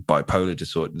bipolar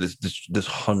disorder. There's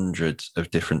hundreds of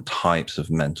different types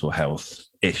of mental health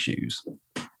issues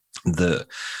that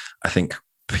I think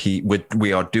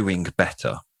we are doing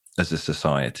better as a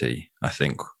society, I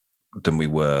think, than we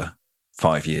were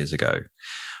 5 years ago.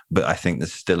 But I think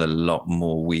there's still a lot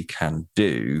more we can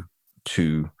do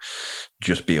to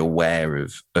just be aware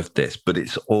of this. But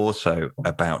it's also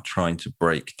about trying to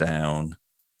break down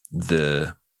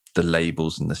the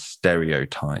labels and the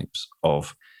stereotypes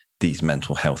of these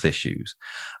mental health issues,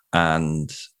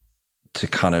 and to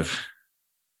kind of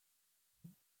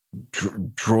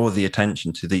draw the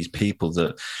attention to these people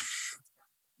that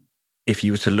if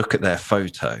you were to look at their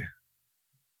photo,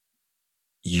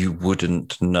 you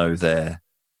wouldn't know their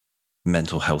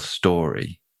mental health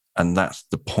story. And that's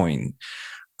the point.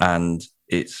 And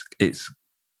it's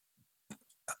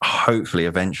hopefully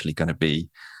eventually going to be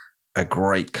a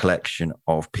great collection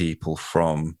of people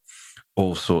from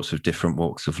all sorts of different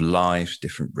walks of life,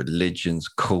 different religions,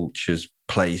 cultures,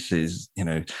 places,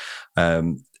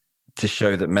 to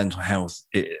show that mental health,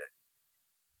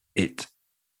 it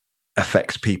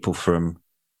affects people from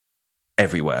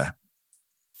everywhere.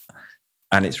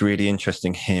 And it's really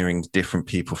interesting hearing different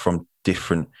people from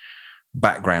different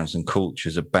backgrounds and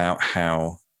cultures about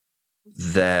how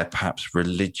their perhaps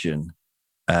religion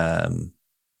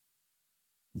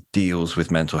deals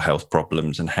with mental health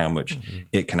problems and how much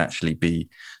it can actually be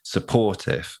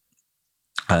supportive.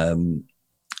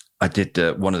 I did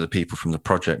one of the people from the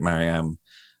project, Mariam,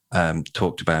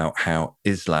 talked about how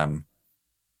Islam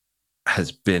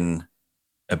has been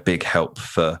a big help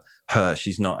for her.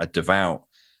 She's not a devout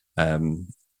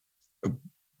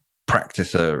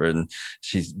practicer, and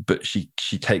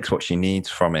she takes what she needs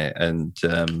from it. And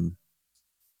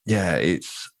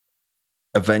it's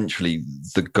eventually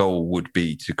the goal would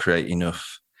be to create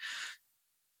enough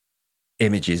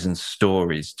images and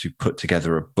stories to put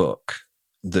together a book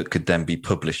that could then be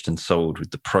published and sold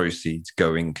with the proceeds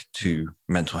going to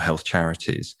mental health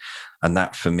charities. And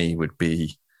that for me would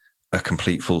be a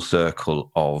complete full circle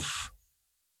of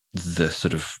the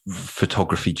sort of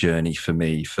photography journey for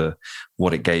me, for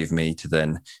what it gave me, to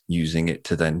then using it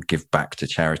to then give back to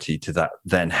charity, to that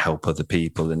then help other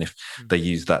people. And if they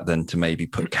use that then to maybe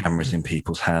put cameras in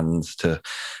people's hands to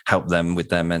help them with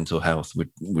their mental health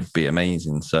would be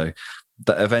amazing. So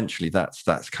that eventually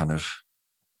that's kind of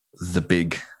the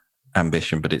big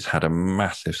ambition, but it's had a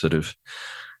massive sort of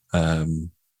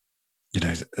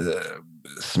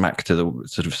smack to the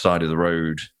sort of side of the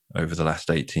road over the last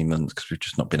 18 months because we've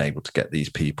just not been able to get these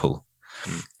people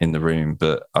in the room.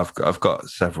 But I've got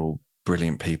several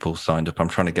brilliant people signed up. I'm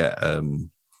trying to get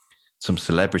some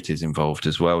celebrities involved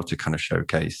as well to kind of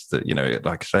showcase that,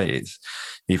 like I say, it's,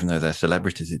 even though they're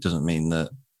celebrities, it doesn't mean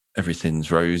that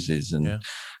everything's roses, and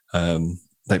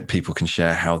that people can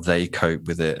share how they cope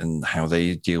with it and how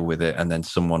they deal with it. And then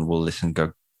someone will listen and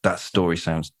go, that story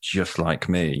sounds just like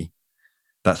me.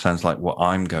 That sounds like what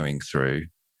I'm going through.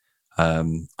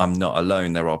 I'm not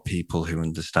alone. There are people who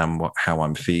understand how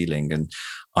I'm feeling, and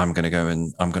I'm going to go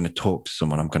and I'm going to talk to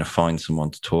someone. I'm going to find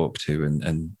someone to talk to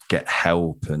and get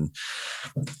help. And,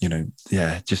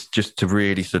 just to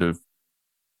really sort of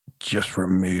just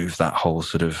remove that whole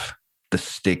sort of the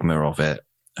stigma of it,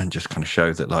 and just kind of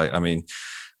show that,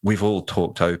 we've all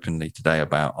talked openly today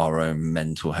about our own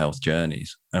mental health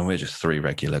journeys, and we're just three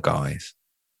regular guys,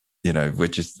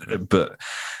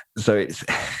 so it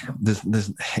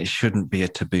shouldn't be a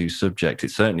taboo subject.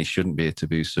 It certainly shouldn't be a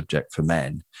taboo subject for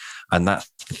men. And that's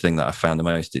the thing that I found the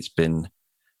most.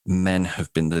 Men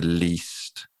have been the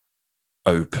least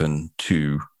open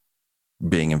to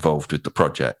being involved with the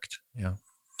project. Yeah.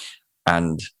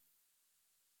 And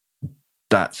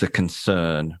that's a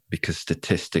concern because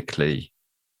statistically,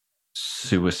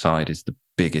 suicide is the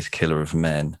biggest killer of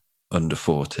men under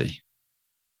 40,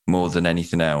 more than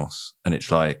anything else. And it's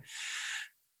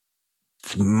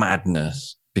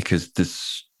madness, because there's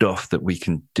stuff that we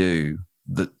can do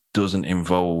that doesn't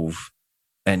involve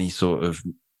any sort of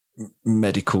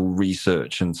medical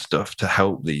research and stuff to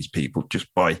help these people just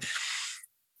by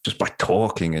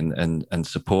talking and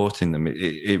supporting them.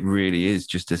 It really is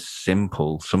just as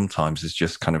simple sometimes as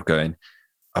just kind of going,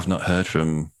 I've not heard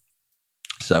from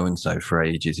so-and-so for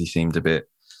ages. He seemed a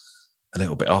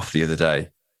little bit off the other day.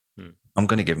 I'm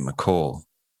going to give him a call.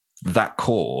 That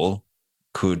call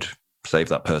could save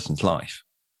that person's life.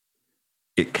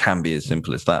 It can be as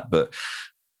simple as that, but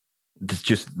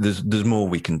there's more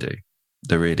we can do.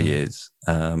 There really is.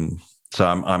 So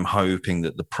I'm hoping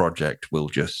that the project will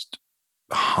just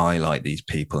highlight these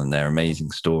people and their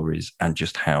amazing stories, and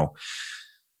just how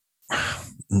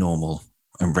normal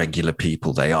and regular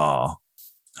people they are.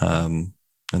 And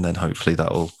then hopefully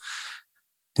that will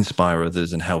inspire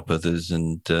others and help others,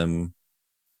 and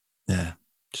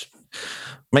just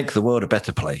make the world a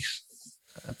better place.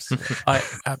 Absolutely. I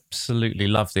absolutely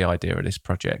love the idea of this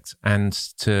project, and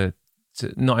to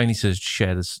not only to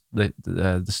share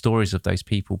the stories of those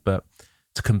people, but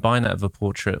to combine that with a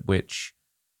portrait which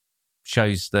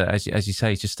shows that, as you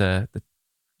say, just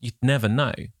you'd never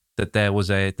know that there's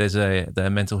a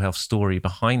mental health story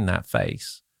behind that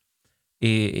face.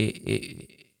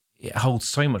 It holds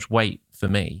so much weight for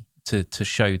me, to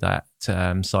show that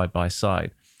side by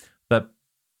side. But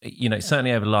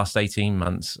certainly over the last 18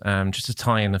 months, just to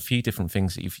tie in a few different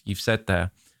things that you've said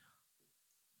there,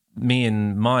 me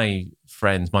and my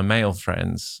friends, my male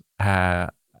friends,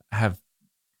 have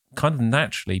kind of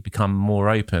naturally become more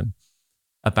open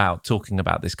about talking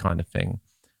about this kind of thing.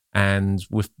 And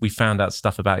we found out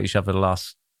stuff about each other the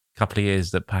last couple of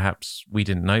years that perhaps we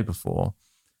didn't know before.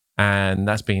 And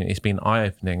it's been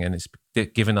eye-opening, and it's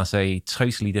given us a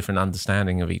totally different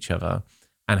understanding of each other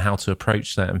and how to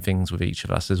approach certain things with each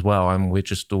of us as well. And we're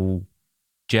just all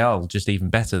gelled just even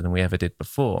better than we ever did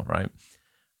before, right?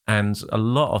 And a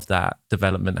lot of that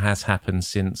development has happened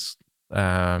since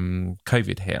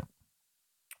COVID hit,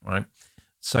 right?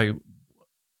 So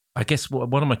I guess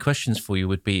one of my questions for you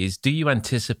would be is, do you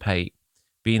anticipate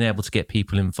being able to get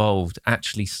people involved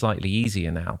actually slightly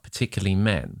easier now, particularly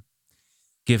men,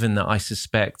 given that I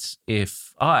suspect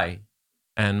if I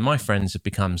and my friends have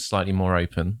become slightly more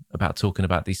open about talking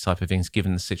about these type of things,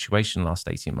 given the situation the last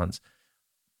 18 months,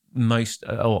 most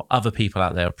or other people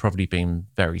out there have probably been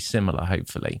very similar,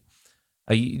 hopefully.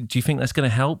 Do you think that's going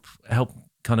to help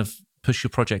kind of push your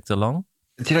project along?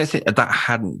 Do you know, that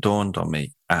hadn't dawned on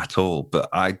me at all, but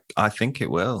I think it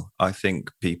will. I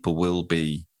think people will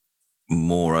be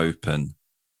more open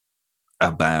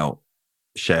about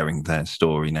sharing their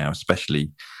story now,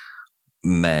 especially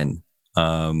men.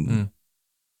 And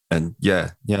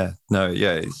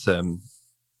it's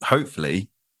hopefully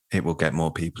it will get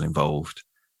more people involved.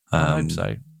 I hope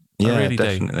so. Yeah, I really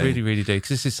definitely. do. Really, really do. Because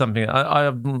this is something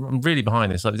I'm really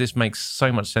behind this. Like, this makes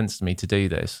so much sense to me to do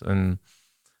this. And,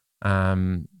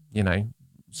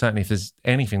 certainly if there's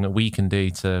anything that we can do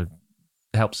to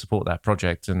help support that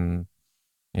project and,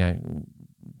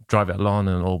 drive it along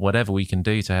or whatever we can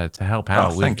do to help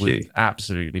out, we'd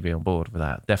absolutely be on board with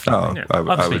that. Definitely.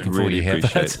 I'm speaking for you here.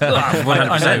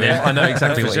 I know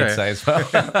exactly what you'd say as well.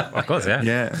 Of course, yeah.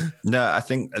 Yeah. No, I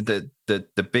think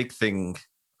the big thing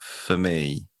for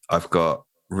me, I've got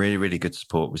really, really good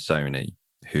support with Sony,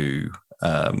 who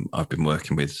I've been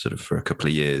working with sort of for a couple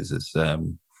of years as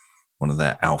one of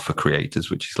their alpha creators,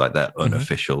 which is like their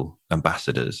unofficial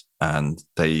ambassadors. And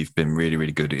they've been really,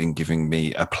 really good in giving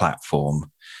me a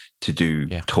platform to do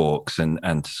talks and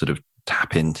to sort of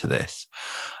tap into this.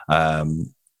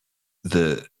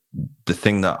 The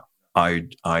thing that I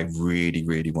really,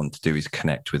 really want to do is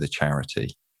connect with a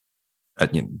charity. A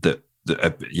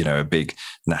big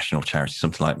national charity,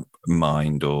 something like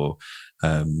Mind or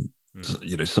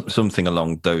something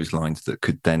along those lines that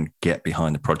could then get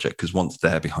behind the project. Because once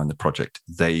they're behind the project,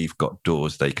 they've got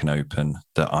doors they can open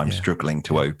that I'm struggling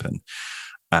to open.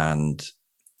 And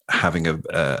having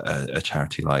a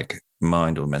charity like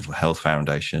Mind or Mental Health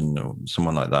Foundation or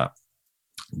someone like that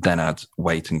then adds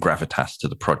weight and gravitas to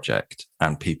the project,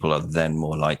 and people are then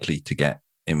more likely to get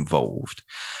involved.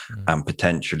 And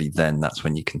potentially then that's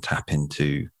when you can tap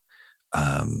into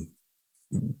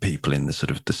people in the sort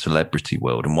of the celebrity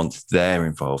world, and once they're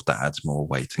involved, that adds more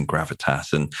weight and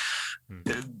gravitas. And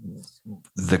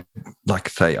like I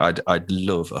say, I'd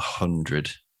love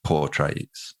 100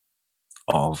 portraits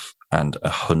of and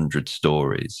 100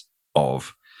 stories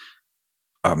of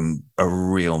a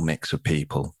real mix of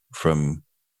people from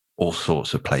all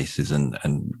sorts of places, and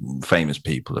famous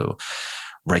people or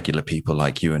regular people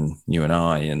like you and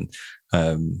I, and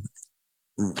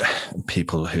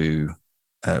people who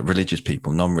religious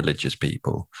people, non-religious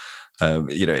people.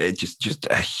 It's just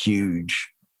a huge,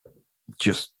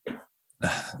 just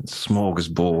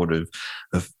smorgasbord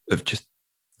of just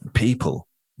people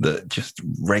that just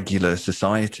regular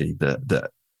society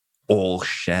that all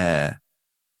share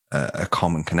a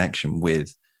common connection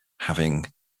with having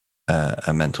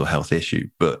a mental health issue,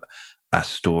 but a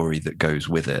story that goes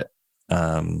with it.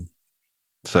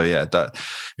 So yeah, that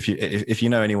if you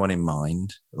know anyone in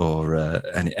Mind or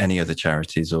any other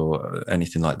charities or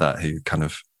anything like that who kind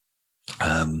of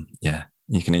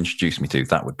you can introduce me to,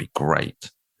 that would be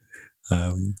great.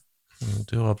 We'll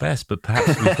do our best, but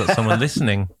perhaps we've got someone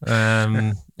listening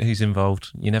who's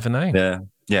involved. You never know.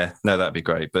 Yeah, no, that'd be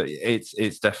great. But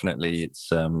it's definitely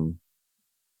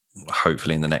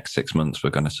hopefully in the next 6 months we're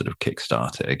going to sort of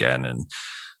kickstart it again and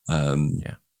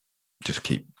just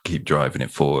keep driving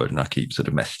it forward. And I keep sort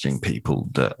of messaging people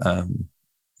that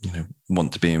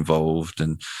want to be involved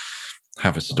and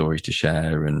have a story to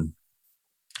share. And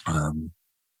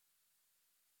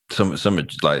some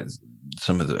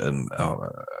of them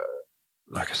are,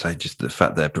 like I say, just the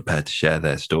fact they're prepared to share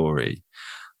their story.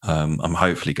 I'm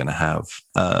hopefully going to have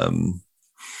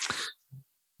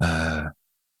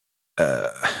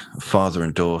father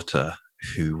and daughter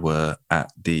who were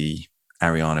at the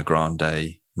Ariana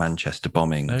Grande Manchester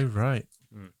bombing. Oh, right.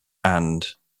 And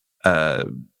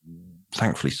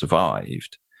thankfully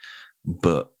survived,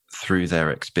 but through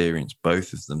their experience,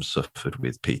 both of them suffered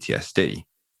with PTSD.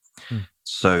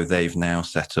 So they've now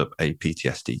set up a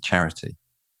PTSD charity.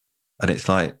 And it's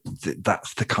like,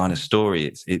 that's the kind of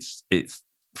story. It's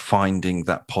finding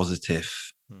that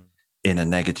positive in a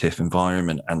negative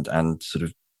environment and sort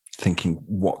of thinking,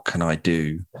 what can I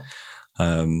do?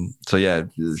 So yeah,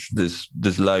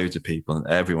 there's loads of people and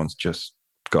everyone's just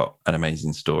got an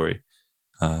amazing story.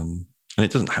 And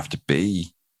it doesn't have to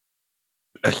be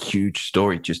a huge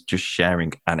story. Just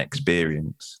sharing an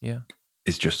experience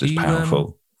is just as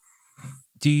powerful.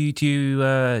 Do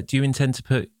you intend to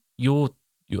put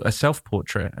a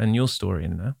self-portrait and your story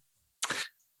in there?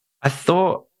 I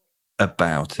thought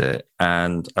about it,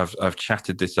 and I've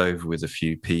chatted this over with a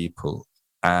few people,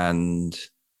 and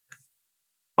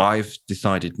I've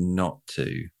decided not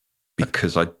to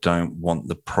because I don't want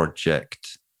the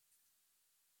project.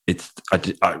 It's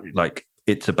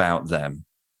about them.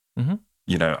 Mm-hmm.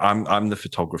 You know, I'm the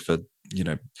photographer. You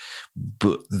know,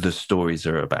 but the stories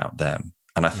are about them,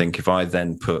 and I think if I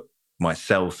then put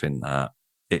myself in that,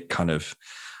 it kind of,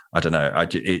 I don't know.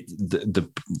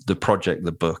 The project,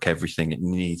 the book, everything, it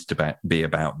needs to be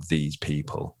about these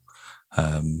people.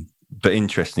 But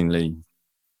interestingly,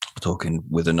 talking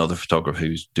with another photographer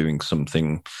who's doing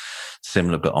something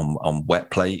similar, but on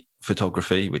wet plate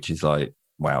photography, which is like,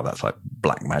 wow, that's like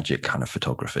black magic kind of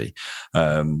photography.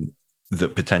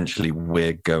 That potentially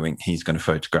he's going to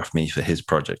photograph me for his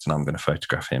project, and I'm going to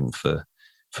photograph him for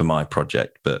my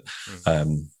project. But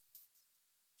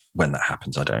when that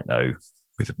happens, I don't know.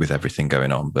 With everything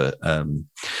going on, but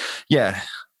yeah,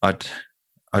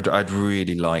 I'd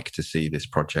really like to see this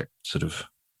project sort of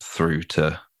through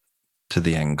to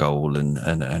the end goal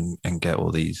and get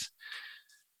all these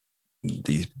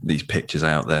pictures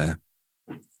out there.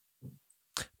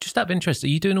 Just out of interest, are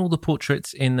you doing all the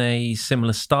portraits in a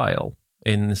similar style,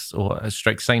 or a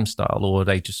straight same style, or are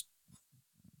they just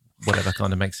whatever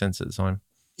kind of makes sense at the time?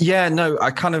 Yeah, no,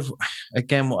 I kind of,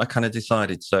 again, what I kind of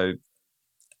decided. So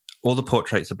all the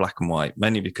portraits are black and white,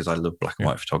 mainly because I love black and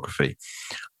white photography.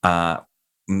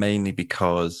 Mainly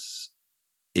because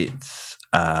it's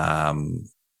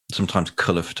sometimes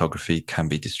color photography can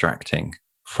be distracting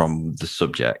from the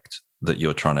subject that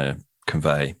you're trying to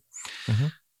convey. Mm-hmm.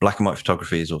 Black and white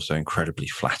photography is also incredibly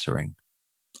flattering.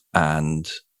 And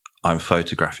I'm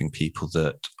photographing people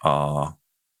that are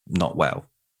not well.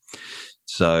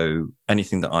 So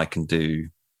anything that I can do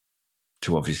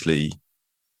to obviously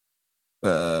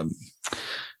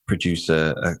produce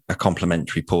a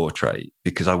complimentary portrait,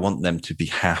 because I want them to be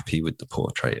happy with the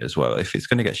portrait as well. If it's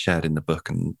going to get shared in the book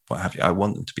and what have you, I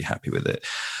want them to be happy with it.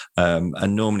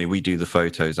 And normally we do the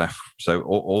photos so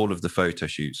all of the photo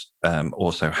shoots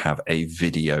also have a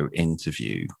video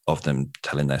interview of them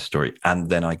telling their story, and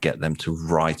then I get them to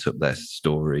write up their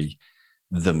story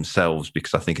themselves,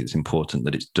 because I think it's important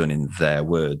that it's done in their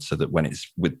words, so that when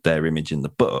it's with their image in the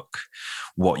book,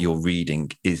 what you're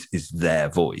reading is their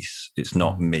voice. It's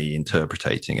not me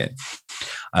interpreting it.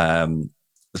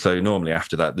 So normally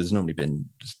after that, there's normally been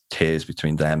tears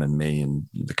between them and me and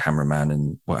the cameraman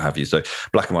and what have you. So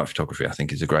black and white photography, I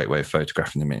think, is a great way of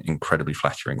photographing them in an incredibly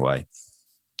flattering way.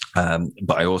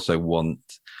 But I also want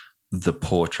the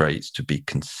portraits to be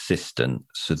consistent,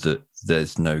 so that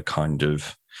there's no kind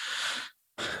of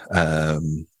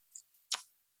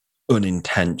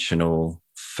unintentional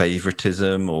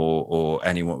favoritism or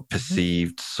anyone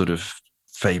perceived sort of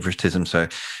favoritism. So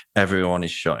everyone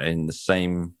is shot in the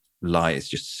same light. It's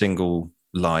just single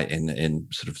light in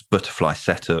sort of butterfly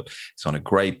setup. It's on a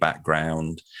grey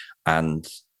background, and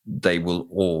they will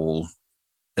all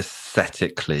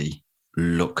aesthetically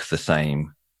look the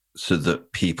same, so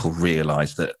that people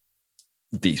realize that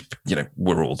these,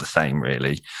 we're all the same,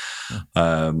 really.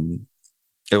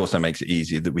 It also makes it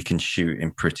easier that we can shoot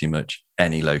in pretty much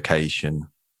any location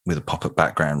with a pop-up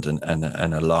background and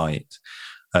a light.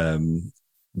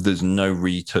 There's no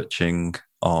retouching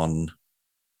on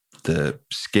the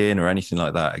skin or anything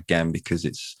like that, again, because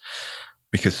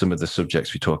some of the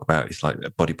subjects we talk about is like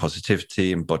body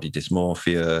positivity and body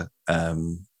dysmorphia.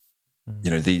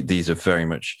 These are very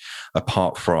much,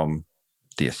 apart from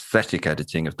the aesthetic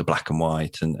editing of the black and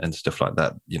white and stuff like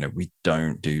that, we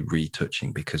don't do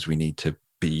retouching, because we need to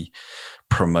be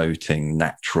promoting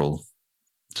natural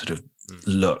sort of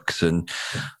looks and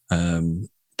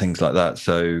things like that.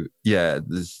 So yeah,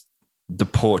 the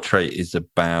portrait is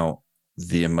about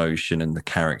the emotion and the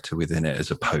character within it, as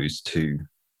opposed to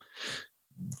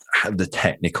the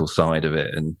technical side of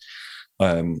it. And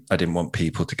I didn't want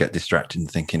people to get distracted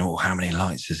and thinking, oh, how many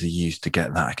lights does he use to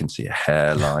get that? I can see a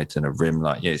hair light and a rim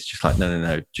light. Yeah, it's just like,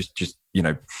 no. Just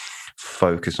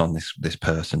focus on this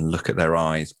person, look at their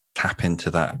eyes, tap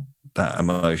into that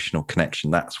emotional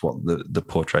connection. That's what the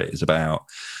portrait is about.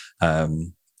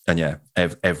 And yeah,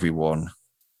 everyone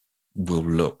will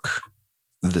look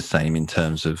the same in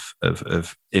terms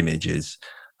of images,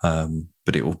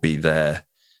 but it will be their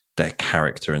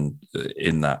character and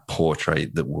in that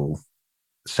portrait that will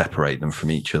separate them from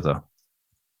each other.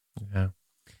 Yeah,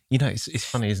 it's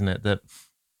funny, isn't it, that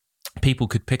people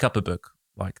could pick up a book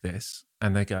like this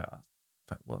and they go,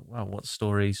 wow, what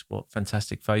stories, what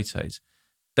fantastic photos.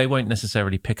 They won't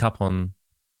necessarily pick up on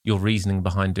your reasoning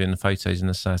behind doing the photos in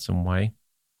a certain way.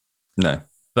 No,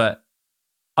 but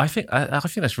I think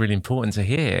that's really important to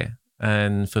hear,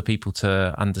 and for people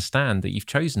to understand that you've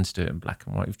chosen to do it in black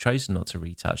and white. You've chosen not to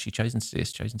retouch. You've chosen to do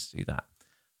this, chosen to do that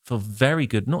for very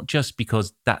good, not just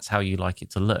because that's how you like it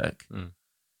to look.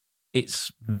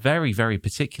 It's very, very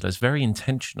particular. It's very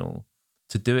intentional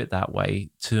to do it that way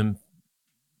to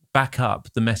back up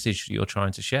the message you're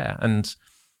trying to share. And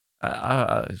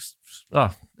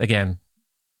again,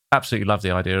 absolutely love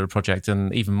the idea of the project,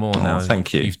 and even more now.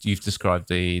 Thank you. You've described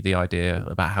the idea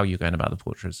about how you're going about the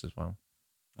portraits as well.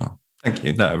 Oh, thank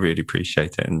you. No, I really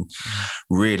appreciate it, and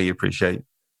really appreciate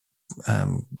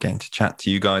getting to chat to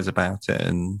you guys about it.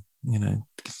 And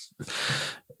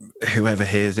whoever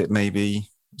hears it, maybe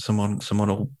someone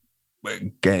will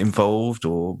get involved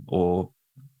or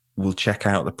will check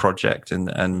out the project,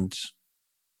 and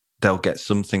they'll get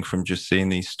something from just seeing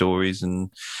these stories.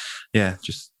 And yeah,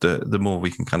 just the more we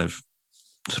can kind of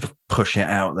sort of push it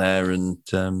out there and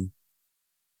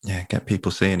get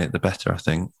people seeing it, the better, I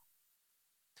think.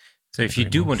 So if you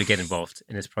do want to get involved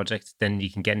in this project, then you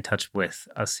can get in touch with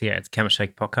us here at the Camera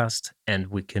Shake Podcast, and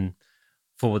we can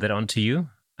forward that on to you.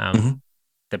 That'd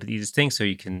be the easiest thing. So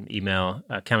you can email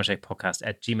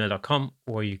camerashakepodcast@gmail.com,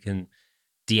 or you can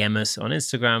DM us on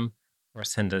Instagram, or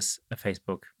send us a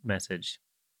Facebook message,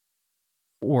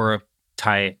 or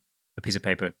tie a piece of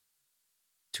paper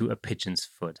to a pigeon's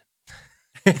foot.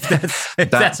 if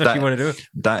that's what you want to do.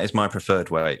 That is my preferred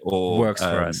way. Or works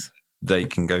for us. They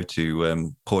can go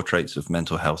to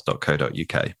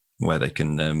portraitsofmentalhealth.co.uk, where they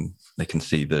can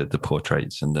see the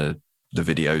portraits and the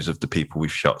videos of the people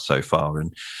we've shot so far,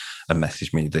 and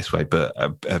message me this way. But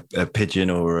a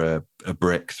pigeon or a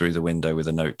brick through the window with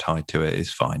a note tied to it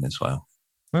is fine as well.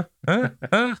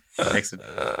 Excellent.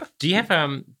 Do you have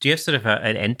sort of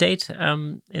an end date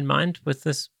in mind with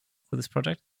this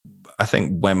project? I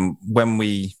think when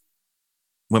we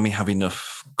have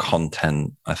enough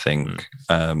content, I think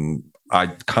I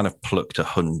kind of plucked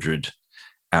 100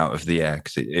 out of the air,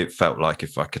 because it felt like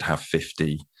if I could have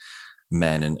 50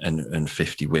 men and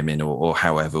 50 women, or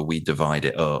however we divide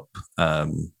it up,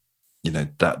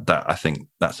 that I think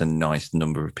that's a nice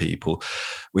number of people.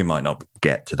 We might not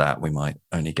get to that. We might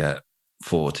only get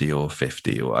 40 or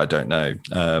 50, or I don't know.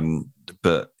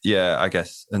 But yeah, I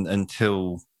guess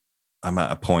until I'm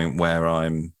at a point where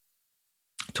I'm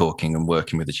talking and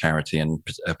working with a charity and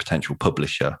a potential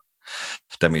publisher,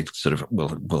 then we sort of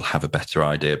will have a better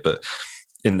idea. But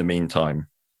in the meantime,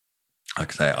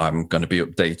 like I say, I'm going to be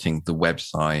updating the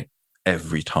website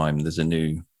every time there's a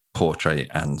new portrait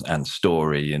and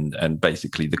story, and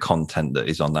basically the content that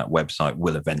is on that website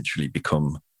will eventually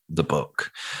become the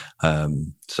book.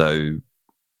 So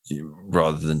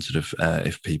rather than sort of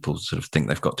if people sort of think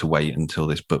they've got to wait until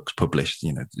this book's published,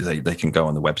 they can go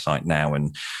on the website now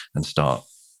and start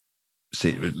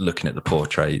looking at the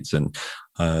portraits. And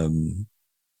I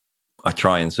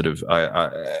try and sort of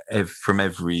from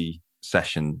every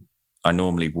session, I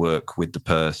normally work with the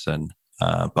person,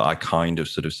 but I kind of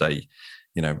sort of say,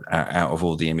 out of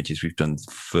all the images we've done,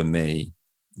 for me,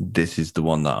 this is the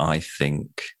one that I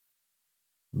think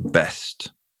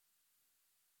best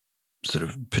sort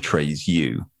of portrays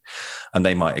you. And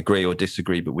they might agree or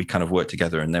disagree, but we kind of work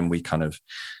together, and then we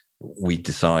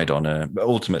decide on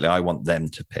ultimately I want them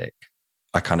to pick.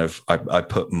 I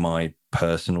put my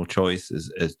personal choice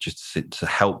as just to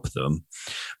help them,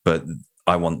 but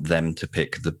I want them to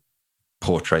pick the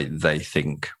portrait they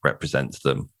think represents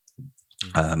them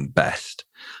best.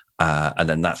 And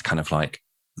then that's kind of like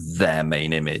their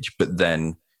main image. But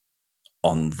then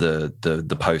on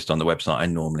the post on the website, I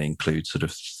normally include sort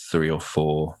of 3 or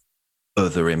 4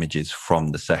 other images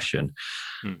from the session,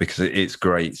 because it's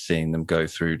great seeing them go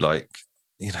through, like,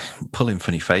 pulling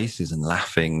funny faces and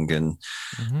laughing. And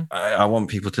I want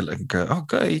people to look and go, oh,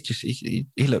 God,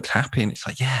 he looks happy. And it's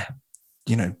like, yeah,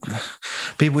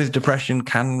 people with depression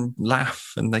can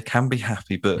laugh and they can be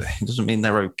happy, but it doesn't mean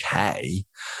they're okay.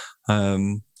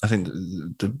 I think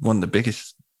one of the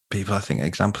biggest people, I think,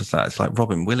 examples of that is like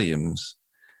Robin Williams.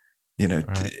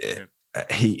 Right.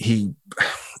 He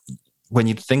when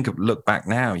you look back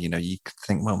now, you could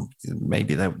think, well,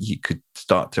 maybe that you could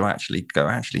start to actually go,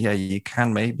 yeah, you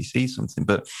can maybe see something.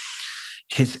 But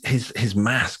his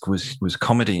mask was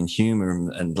comedy and humor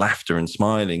and laughter and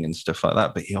smiling and stuff like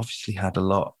that. But he obviously had a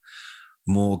lot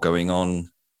more going on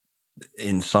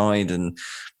inside. And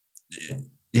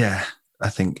yeah, I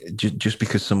think just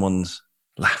because someone's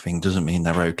laughing doesn't mean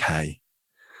they're okay.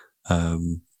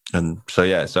 And so,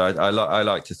 yeah, so I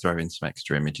like to throw in some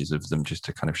extra images of them just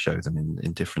to kind of show them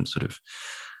in different sort of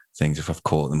things if I've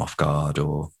caught them off guard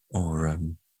or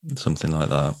something like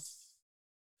that.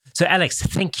 So, Alex,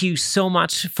 thank you so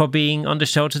much for being on the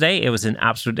show today. It was an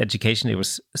absolute education. It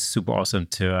was super awesome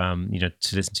to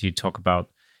to listen to you talk about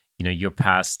your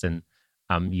past and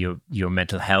your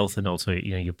mental health and also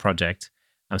your project.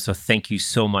 So, thank you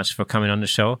so much for coming on the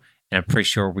show. And I'm pretty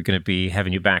sure we're going to be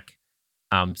having you back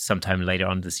sometime later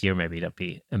on this year. Maybe that'd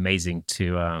be amazing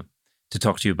to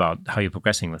talk to you about how you're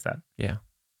progressing with that.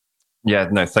 Yeah,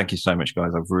 no, thank you so much,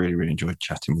 guys. I've really, really enjoyed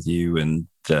chatting with you, and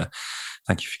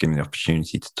thank you for giving me the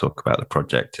opportunity to talk about the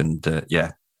project. And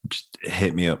just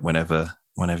hit me up whenever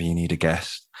you need a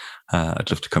guest.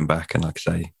 I'd love to come back, and like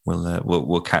I say,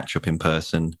 we'll catch up in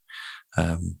person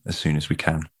as soon as we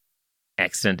can.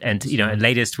 Excellent. And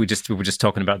latest, we were just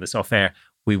talking about this off air.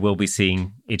 We will be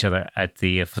seeing each other at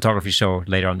the photography show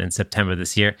later on in September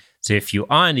this year. So if you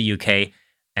are in the UK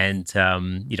and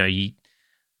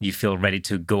you feel ready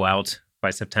to go out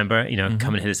by September,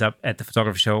 come and hit us up at the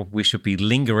photography show. We should be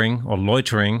lingering or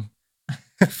loitering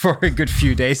for a good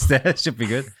few days there. It should be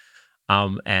good.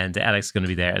 And Alex is going to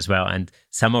be there as well. And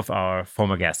some of our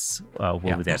former guests will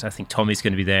be there. So I think Tommy's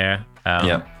going to be there.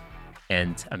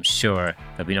 And I'm sure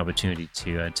there'll be an opportunity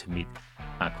to meet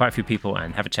quite a few people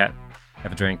and have a chat,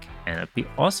 have a drink, and it'll be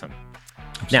awesome.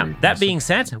 Absolutely. Now, that being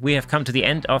said, we have come to the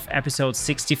end of episode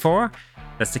 64.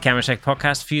 That's the Camera Shack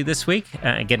podcast for you this week.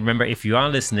 Again, remember, if you are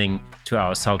listening to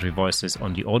our sultry voices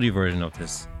on the audio version of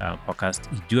this podcast,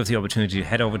 you do have the opportunity to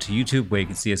head over to YouTube where you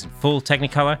can see us in full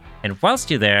Technicolor. And whilst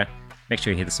you're there, make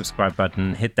sure you hit the subscribe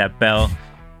button, hit that bell,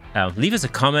 leave us a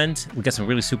comment. We got some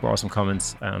really super awesome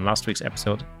comments on last week's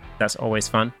episode. That's always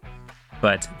fun.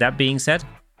 But that being said,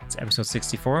 it's episode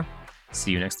 64.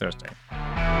 See you next Thursday.